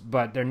movies,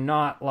 but they're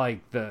not like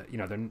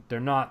they're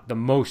not the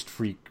most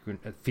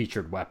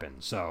featured weapon.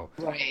 So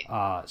Right.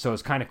 so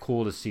it's kind of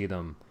cool to see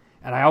them,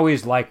 and I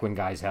always like when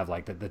guys have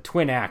like the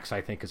twin axe. I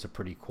think is a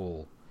pretty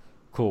cool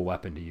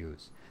weapon to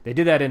use. They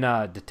did that in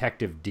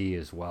Detective D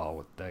as well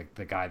with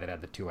the guy that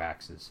had the two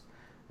axes,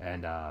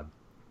 and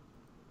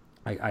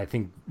I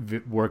think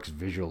it works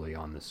visually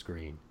on the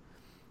screen.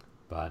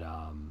 But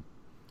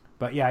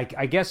yeah,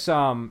 I guess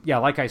yeah,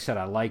 like I said,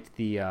 I liked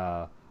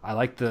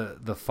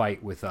the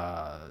fight with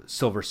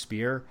Silver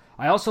Spear.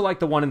 I also liked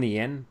the one in the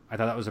inn. I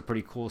thought that was a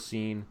pretty cool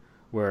scene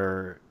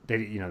where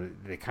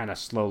they kind of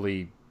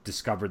slowly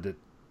discovered that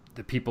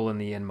the people in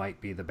the inn might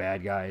be the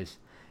bad guys,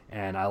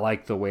 and I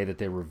like the way that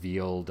they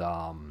revealed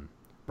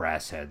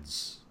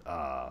Brasshead's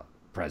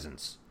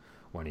presence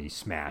when he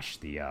smashed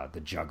the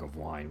jug of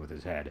wine with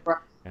his head, Right.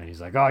 and he's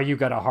like, "Oh, you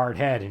got a hard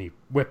head," and he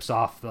whips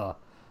off the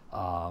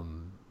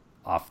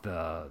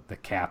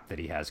cap that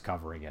he has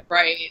covering it.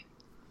 Right.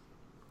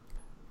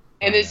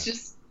 And it's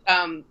just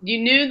you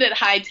knew that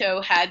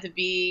Haito had to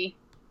be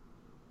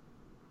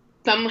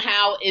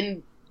somehow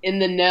in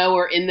the know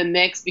or in the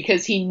mix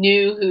because he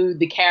knew who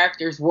the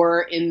characters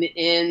were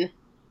in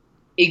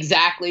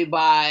exactly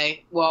by,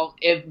 well,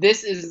 if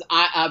this is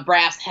a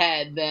Brass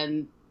Head,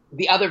 then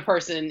the other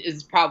person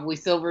is probably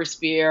Silver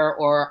Spear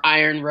or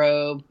Iron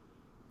Robe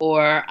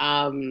or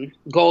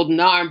Golden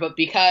Arm, but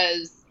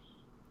because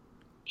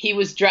he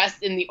was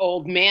dressed in the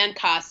old man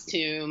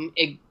costume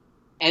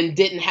and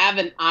didn't have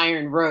an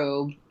iron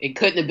robe, it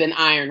couldn't have been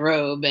Iron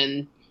Robe,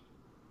 and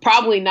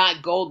probably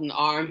not Golden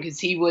Arm because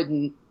he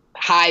wouldn't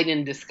hide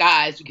in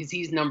disguise because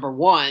he's number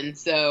one.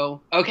 So,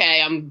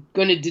 okay, I'm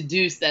going to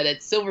deduce that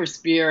it's Silver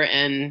Spear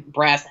and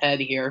Brass Head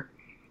here.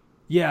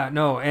 Yeah,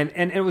 no, and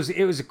it was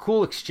a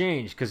cool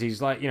exchange because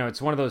he's like,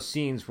 it's one of those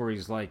scenes where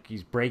he's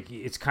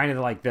breaking. It's kind of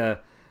like the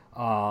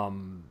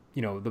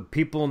the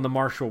people in the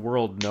martial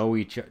world know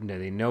each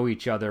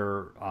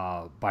other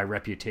by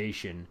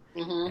reputation,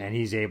 Mm-hmm. and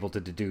he's able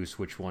to deduce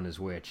which one is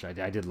which. I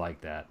did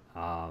like that,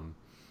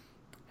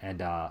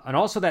 and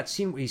also that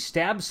scene where he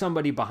stabs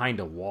somebody behind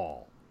a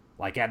wall,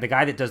 like the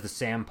guy that does the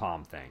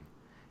Sampalm thing,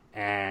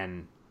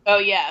 and Oh,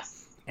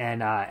 yes.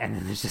 and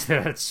then there's just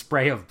that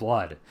spray of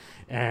blood,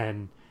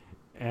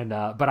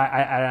 but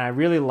I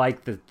really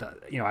like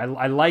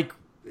I like.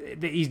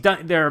 He's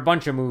done. There are a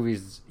bunch of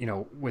movies,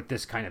 with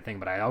this kind of thing,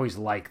 but I always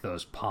like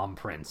those palm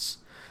prints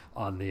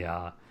on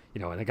the,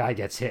 when the guy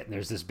gets hit and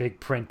there's this big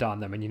print on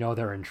them, and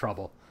they're in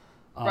trouble.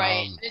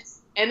 Right.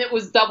 And it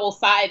was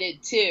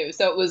double-sided, too.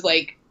 So it was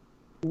like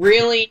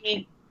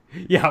really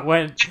Yeah,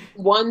 when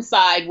one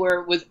side where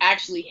it was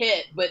actually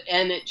hit,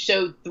 and it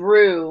showed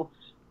through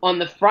on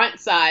the front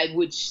side,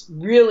 which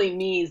really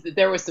means that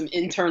there was some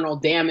internal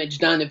damage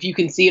done if you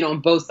can see it on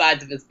both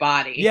sides of his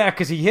body. yeah,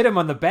 because he hit him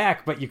on the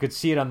back, but you could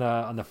see it on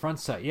the front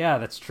side. Yeah,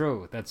 that's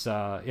true. That's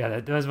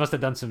that must have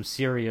done some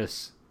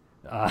serious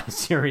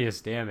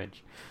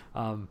damage.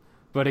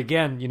 But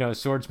again,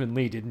 Swordsman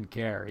Lee didn't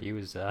care. He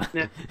was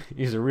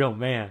he's a real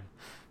man.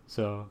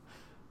 So,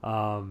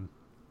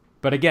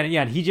 but again,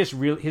 yeah,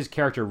 his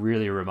character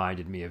really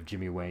reminded me of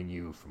Jimmy Wang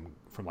Yu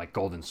from like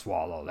Golden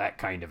Swallow, that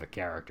kind of a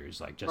character.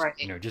 He's like just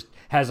Right. just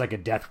has like a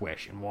death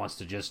wish and wants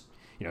to just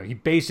he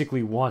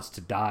basically wants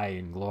to die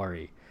in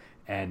glory,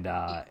 and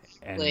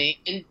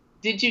And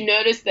did you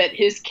notice that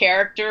his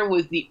character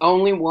was the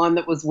only one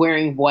that was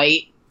wearing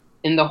white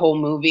in the whole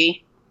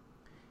movie?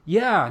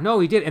 yeah, no,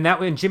 he did,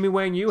 and Jimmy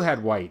Wang Yu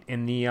had white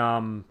in the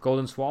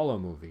Golden Swallow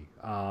movie.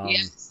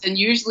 Yes, and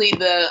usually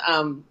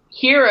the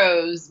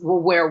heroes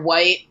will wear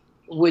white,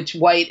 which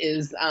white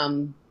is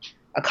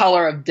a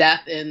color of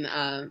death in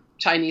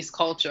Chinese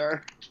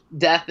culture,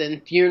 death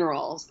and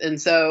funerals. And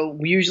so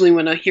usually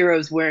when a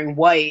hero's wearing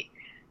white,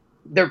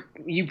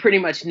 you pretty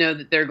much know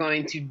that they're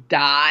going to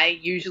die,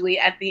 usually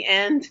at the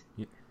end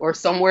or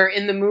somewhere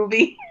in the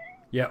movie.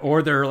 Yeah,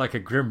 or they're like a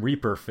Grim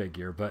Reaper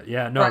figure. But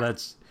yeah, no, Right.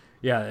 that's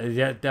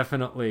yeah,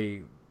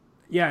 definitely.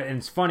 Yeah, and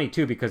it's funny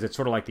too because it's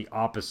sort of like the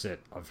opposite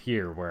of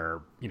here,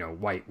 where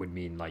white would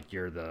mean like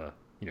you're the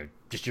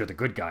just you're the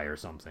good guy or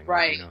something,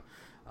 Right.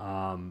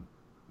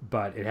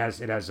 But it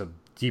has a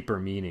deeper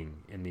meaning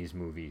in these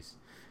movies,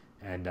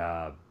 and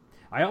I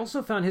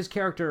also found his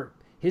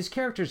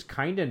character's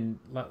kind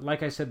of,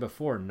 like I said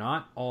before,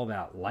 not all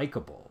that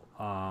likable.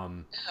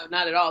 No,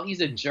 not at all.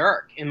 He's a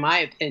jerk, in my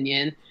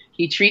opinion.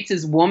 He treats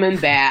his woman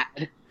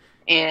bad,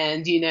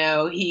 and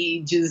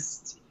he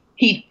just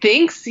he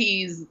thinks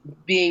he's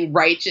being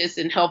righteous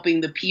and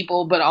helping the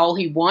people, but all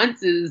he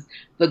wants is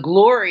the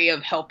glory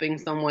of helping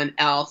someone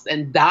else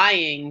and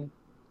dying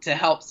to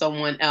help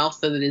someone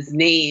else so that his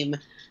name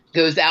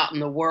goes out in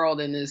the world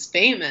and is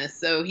famous.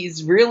 So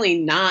he's really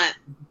not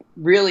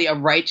really a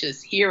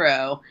righteous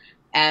hero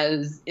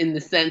as in the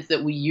sense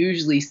that we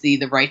usually see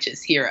the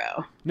righteous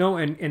hero. No,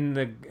 and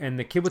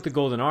the kid with the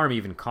golden arm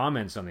even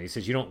comments on it. He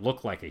says, "You don't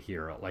look like a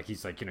hero." Like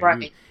he's like,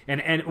 Right.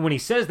 and when he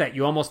says that,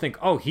 you almost think,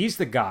 "Oh, he's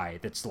the guy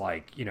that's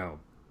like,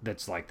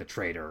 that's like the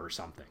traitor or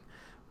something."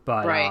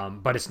 But Right.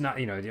 but it's not,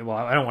 well,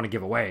 I don't want to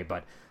give away,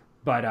 but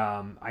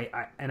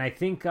I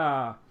think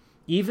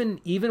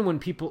even when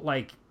people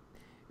like,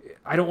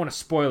 I don't want to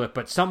spoil it,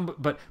 but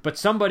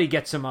somebody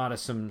gets him out of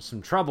some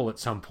trouble at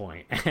some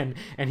point, and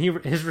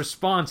his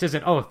response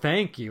isn't, "Oh,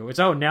 thank you." It's,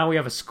 "Oh, now we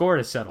have a score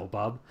to settle,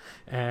 bub,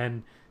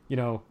 and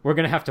we're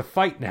gonna have to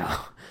fight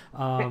now,"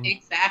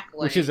 Exactly.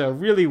 which is a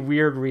really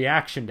weird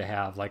reaction to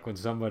have, like when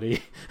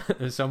somebody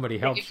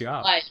helps you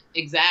out. Like,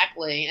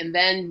 exactly. And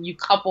then you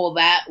couple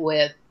that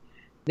with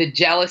the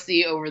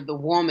jealousy over the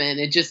woman.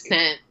 It just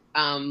sent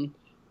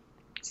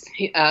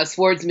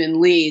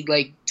Swordsman Lee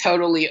like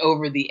totally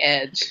over the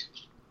edge.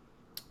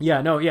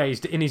 Yeah, no, yeah,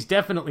 he's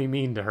definitely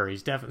mean to her.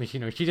 He's definitely,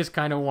 she just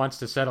kind of wants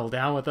to settle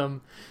down with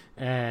him,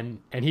 and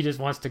he just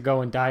wants to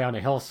go and die on a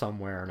hill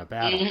somewhere in a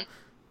battle. Mhm.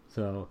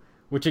 So,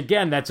 which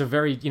again, that's a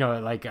very,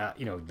 like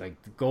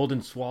like the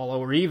Golden Swallow,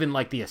 or even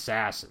like the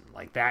Assassin,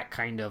 like that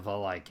kind of a,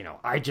 like,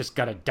 I just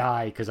gotta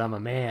die because I'm a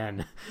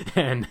man,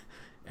 and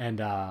there's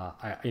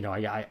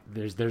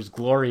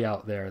glory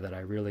out there that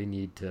I really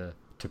need to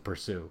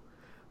pursue.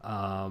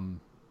 But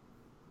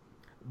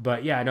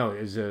yeah,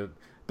 no,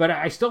 but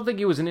I still think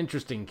he was an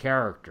interesting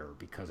character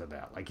because of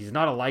that. Like, he's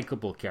not a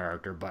likable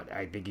character, but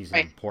I think he's an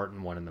Right.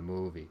 important one in the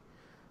movie.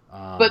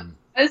 But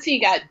because he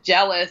got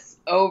jealous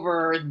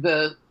over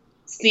the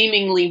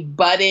seemingly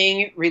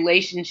budding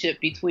relationship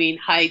between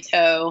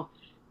Haito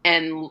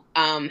and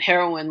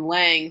Heroine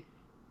Lang,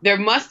 there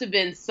must have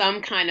been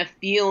some kind of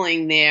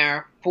feeling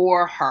there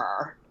for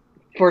her,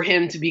 for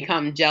him to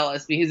become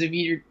jealous. Because if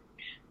you're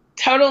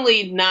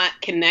totally not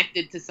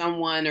connected to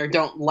someone or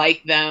don't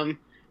like them,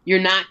 you're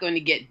not going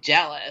to get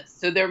jealous.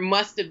 So there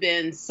must have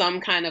been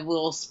some kind of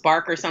little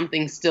spark or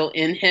something still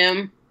in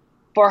him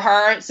for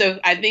her. So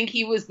I think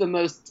he was the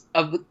most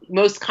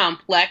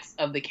complex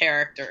of the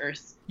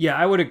characters. Yeah,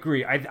 I would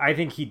agree. I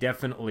think he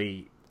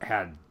definitely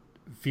had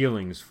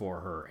feelings for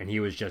her, and he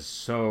was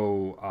just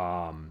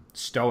so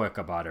stoic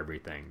about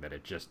everything that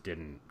it just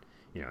didn't,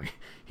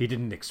 he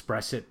didn't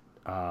express it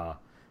except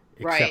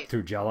Right.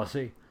 through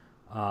jealousy.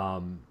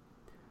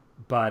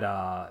 But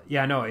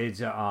yeah, no, it's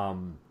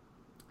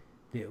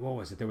what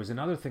was it? There was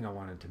another thing I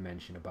wanted to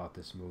mention about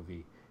this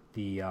movie.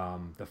 The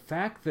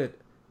fact that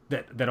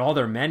all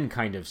their men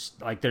kind of,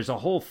 like, there's a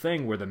whole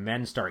thing where the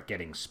men start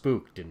getting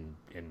spooked and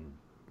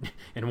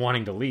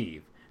wanting to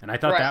leave. And I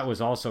thought Right. that was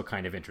also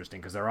kind of interesting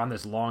because they're on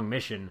this long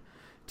mission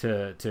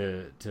to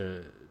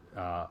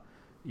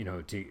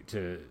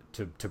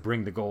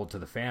bring the gold to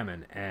the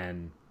famine.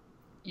 And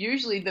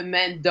Usually the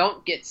men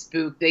don't get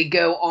spooked. They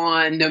go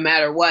on no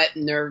matter what,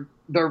 and they're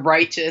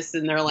righteous,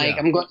 and they're like,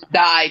 Yeah. I'm going to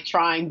die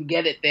trying to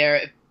get it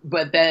there.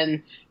 But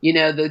then,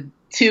 the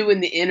two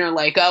in the inn are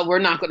like, oh, we're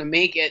not going to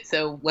make it,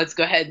 so let's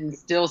go ahead and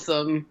steal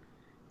some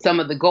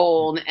of the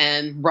gold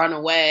and run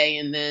away.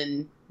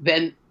 And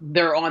then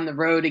they're on the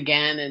road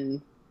again,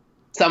 and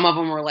some of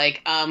them were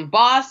like,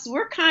 boss,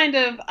 we're kind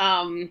of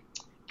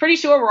pretty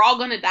sure we're all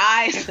going to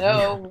die,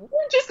 so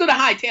we're just going to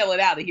hightail it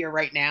out of here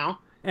right now.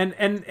 And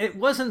it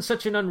wasn't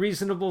such an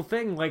unreasonable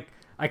thing. Like,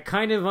 I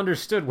kind of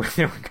understood where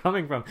they were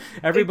coming from.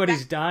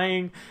 Everybody's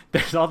dying.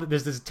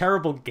 There's this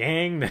terrible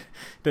gang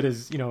that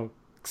is,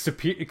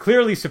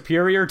 clearly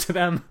superior to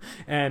them,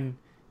 and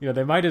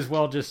they might as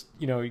well just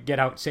get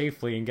out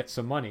safely and get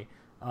some money.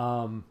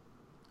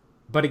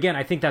 But again,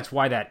 I think that's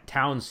why that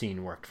town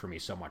scene worked for me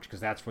so much, because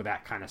that's where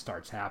that kind of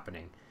starts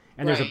happening.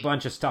 And there's a Right.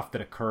 bunch of stuff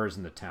that occurs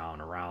in the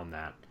town around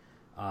that.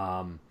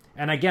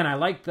 And again, I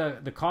like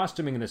the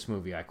costuming in this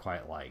movie. I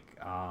quite like.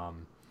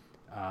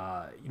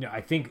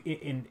 I think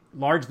in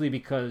largely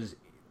because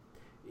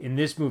in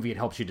this movie it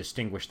helps you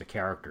distinguish the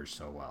characters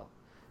so well.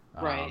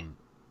 Right.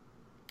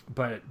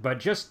 But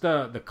just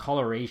the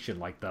coloration,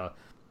 like the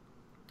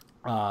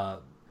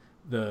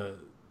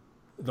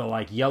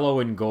like yellow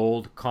and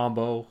gold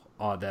combo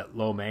that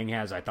Lo Mang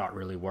has, I thought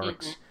really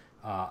works.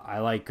 I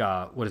like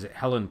what is it?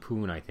 Helen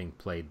Poon, I think,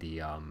 played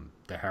the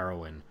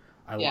heroine.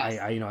 Yes.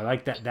 I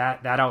like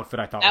that outfit.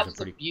 I thought That was was a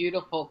pretty. a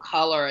beautiful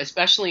color,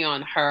 especially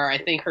on her. I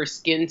think her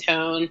skin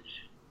tone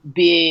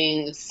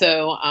being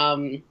so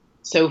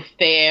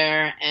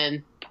fair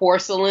and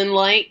porcelain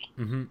like,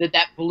 Mhm.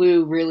 that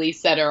blue really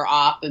set her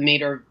off and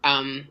made her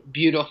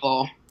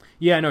beautiful.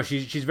 Yeah, no,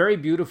 she's very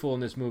beautiful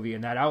in this movie,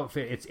 and that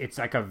outfit, it's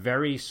like a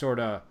very sort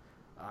of,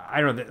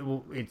 I don't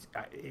know,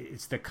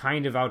 it's the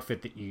kind of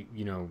outfit that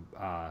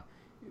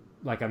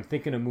like I'm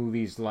thinking of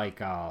movies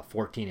like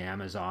 14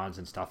 Amazons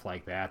and stuff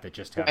like that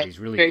just have Right. these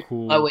really Very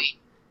cool. flowy.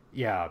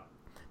 Yeah,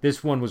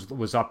 this one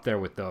was up there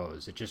with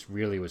those. It just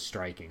really was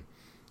striking.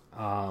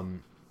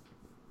 Um,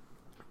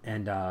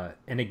 and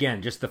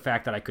again, just the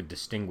fact that I could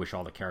distinguish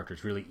all the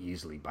characters really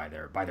easily by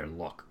their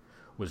look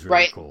was really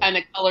Right, cool. kind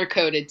of color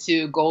coded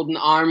too. Golden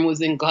Arm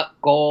was in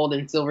gold,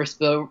 and Silver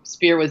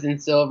Spear was in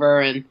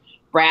silver, and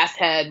Brass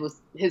Head was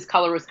his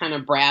color was kind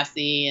of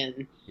brassy,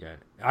 and Yeah,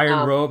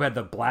 Iron Robe had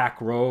the black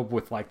robe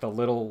with like the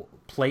little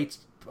plates,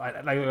 like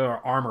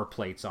armor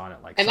plates on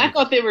it. Like, and I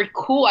thought they were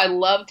cool. I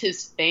loved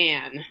his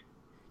fan.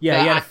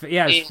 Yeah,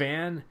 his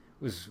fan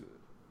was.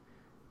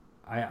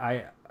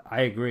 I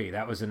agree.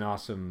 That was an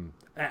awesome.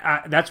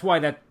 That's why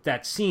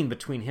that scene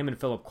between him and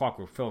Philip Kwok,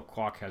 where Philip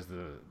Kwok has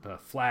the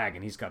flag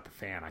and he's got the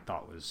fan, I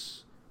thought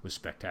was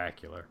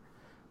spectacular,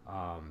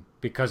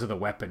 because of the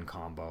weapon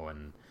combo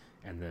and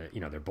the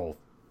they're both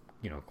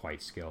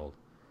quite skilled,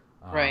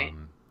 Right.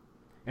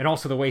 and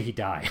also the way he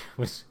died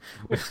was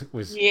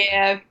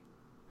Yeah,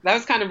 that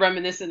was kind of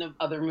reminiscent of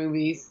other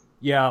movies.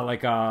 yeah,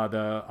 like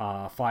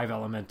the Five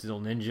Elemental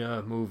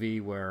Ninja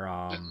movie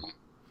where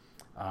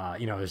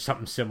there's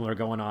something similar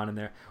going on in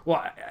there.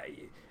 Well,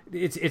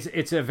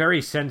 it's a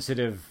very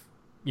sensitive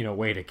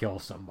way to kill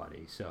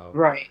somebody. So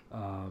Right.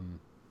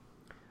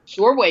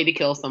 Sure way to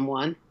kill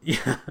someone.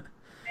 yeah,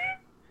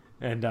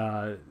 and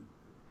I'm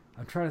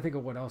trying to think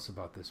of what else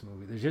about this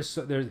movie. There's just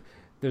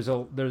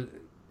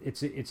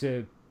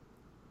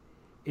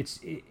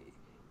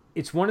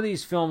it's one of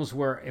these films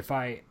where if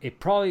I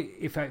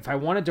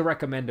wanted to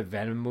recommend a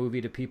Venom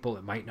movie to people,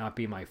 it might not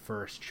be my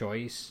first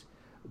choice,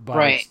 but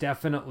Right. it's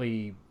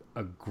definitely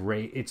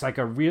it's like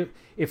a real,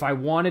 if I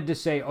wanted to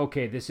say,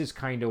 okay, this is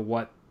kind of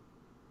what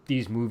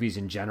these movies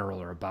in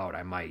general are about,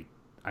 I might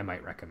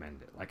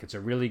recommend it. Like, it's a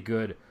really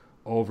good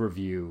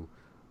overview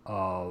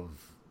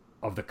of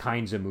the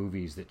kinds of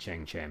movies that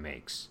Chang Cheh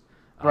makes.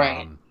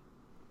 Right.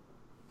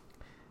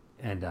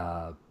 And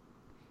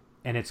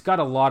it's got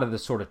a lot of the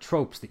sort of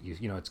tropes that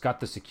it's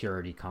got the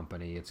security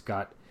company, it's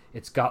got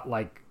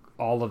like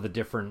all of the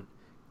different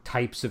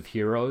types of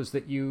heroes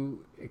that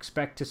you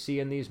expect to see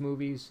in these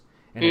movies,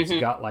 and it's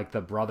got like the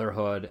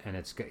brotherhood, and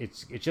it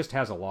just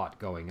has a lot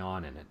going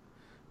on in it.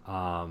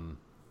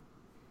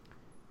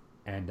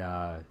 And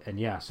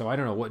yeah, so I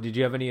don't know, what did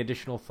you have any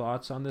additional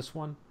thoughts on this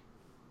one?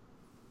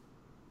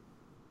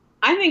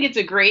 I think it's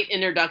a great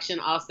introduction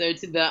also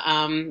to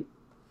the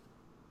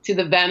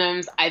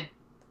Venoms.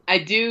 I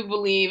do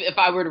believe if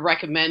I were to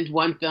recommend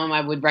one film, I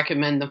would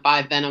recommend the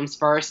Five Venoms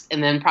first,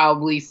 and then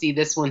probably see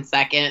this one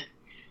second.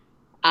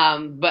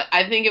 But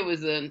I think it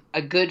was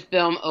a good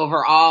film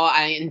overall.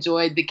 I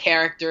enjoyed the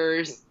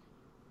characters.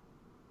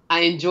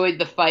 I enjoyed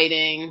the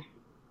fighting.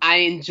 I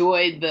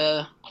enjoyed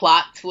the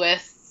plot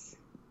twists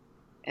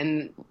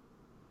and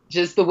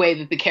just the way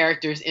that the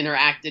characters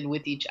interacted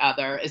with each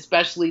other,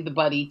 especially the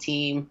buddy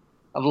team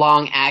of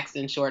Long Axe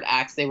and Short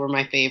Axe. They were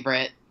my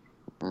favorite.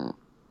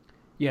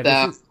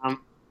 Yeah,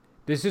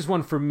 this is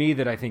one for me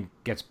that I think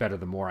gets better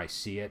the more I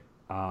see it.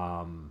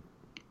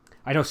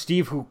 I know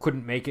Steve, who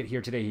couldn't make it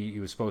here today, he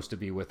was supposed to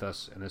be with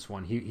us in this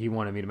one. He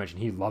wanted me to mention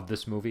he loved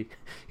this movie.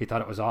 He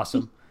thought it was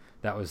awesome.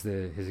 That was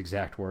his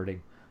exact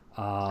wording.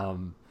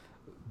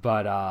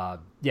 But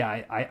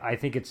yeah, I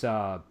think it's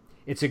a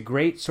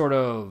great sort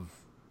of,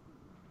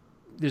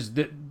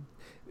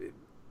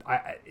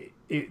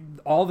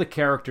 all the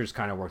characters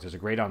kind of work. There's a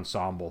great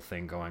ensemble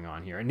thing going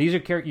on here, and these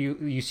are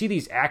you see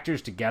these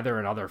actors together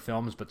in other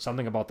films, but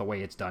something about the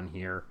way it's done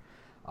here,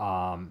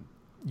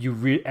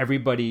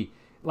 everybody.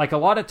 Like, a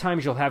lot of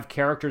times you'll have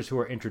characters who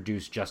are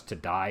introduced just to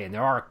die, and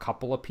there are a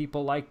couple of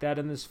people like that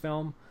in this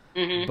film.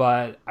 Mm-hmm.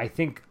 But I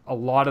think a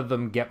lot of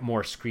them get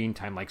more screen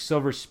time. Like,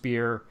 Silver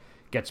Spear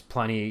gets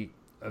plenty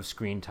of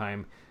screen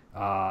time.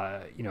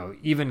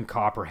 Even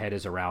Copperhead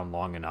is around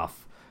long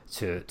enough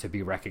to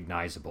be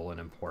recognizable and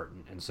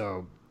important. And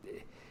so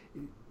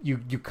you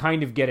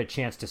kind of get a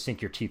chance to sink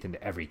your teeth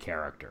into every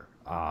character.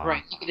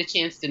 Right. You get a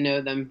chance to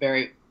know them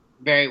very,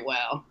 very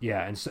well.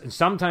 Yeah, and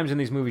sometimes in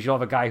these movies you'll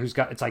have a guy who's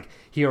got, it's like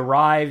he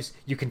arrives,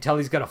 you can tell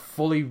he's got a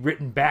fully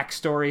written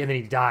backstory, and then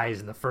he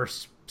dies in the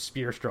first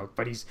spear stroke,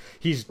 but he's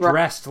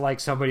dressed like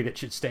somebody that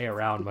should stay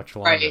around much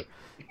longer. Right.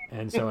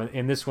 And so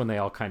in this one they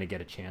all kind of get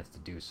a chance to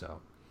do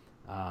so.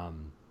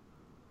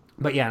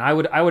 But yeah, and I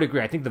would agree.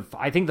 I think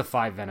the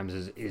Five Venoms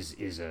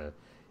is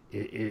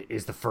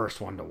the first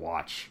one to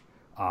watch.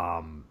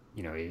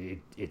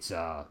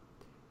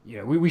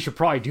 We should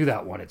probably do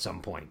that one at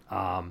some point.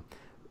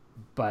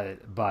 But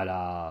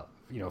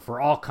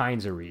for all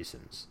kinds of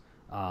reasons.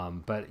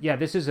 But yeah,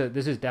 this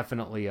is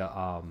definitely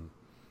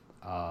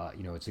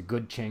it's a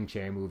good Chang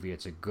Cheh movie.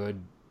 It's a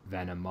good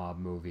Venom mob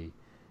movie,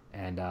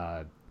 and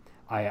I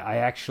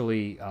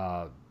actually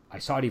I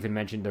saw it even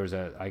mentioned. There was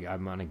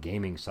I'm on a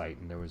gaming site,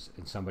 and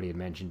somebody had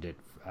mentioned it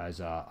as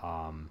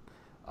a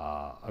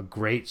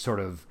great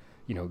sort of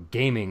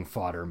gaming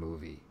fodder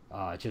movie.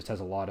 It just has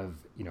a lot of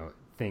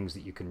things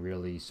that you can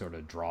really sort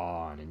of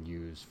draw on and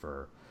use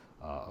for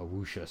a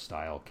wuxia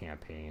style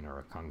campaign or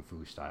a kung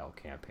fu style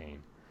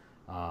campaign.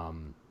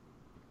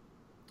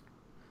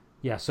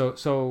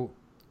 So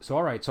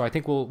all right. So I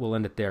think we'll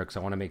end it there, because I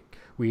want to make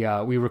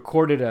I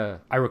recorded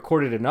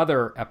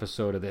another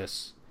episode of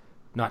this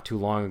not too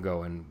long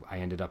ago, and I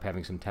ended up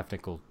having some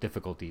technical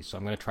difficulties. So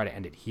I'm going to try to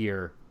end it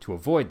here to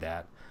avoid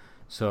that.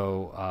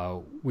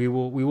 So we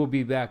will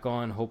be back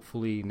on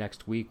hopefully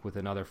next week with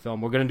another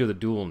film. We're going to do The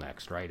Duel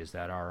next, right? Is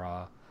that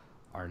our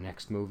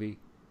next movie?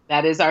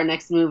 That is our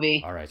next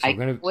movie. All right. So we're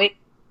going to wait.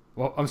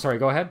 Well, I'm sorry.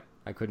 Go ahead.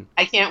 I couldn't.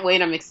 I can't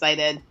wait. I'm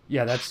excited.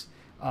 Yeah, that's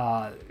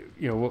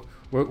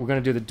we're going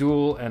to do The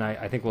Duel, and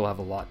I think we'll have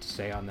a lot to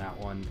say on that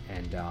one,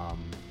 and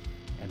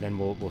then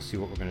we'll see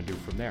what we're going to do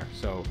from there.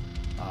 So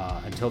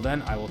until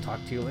then, I will talk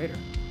to you later.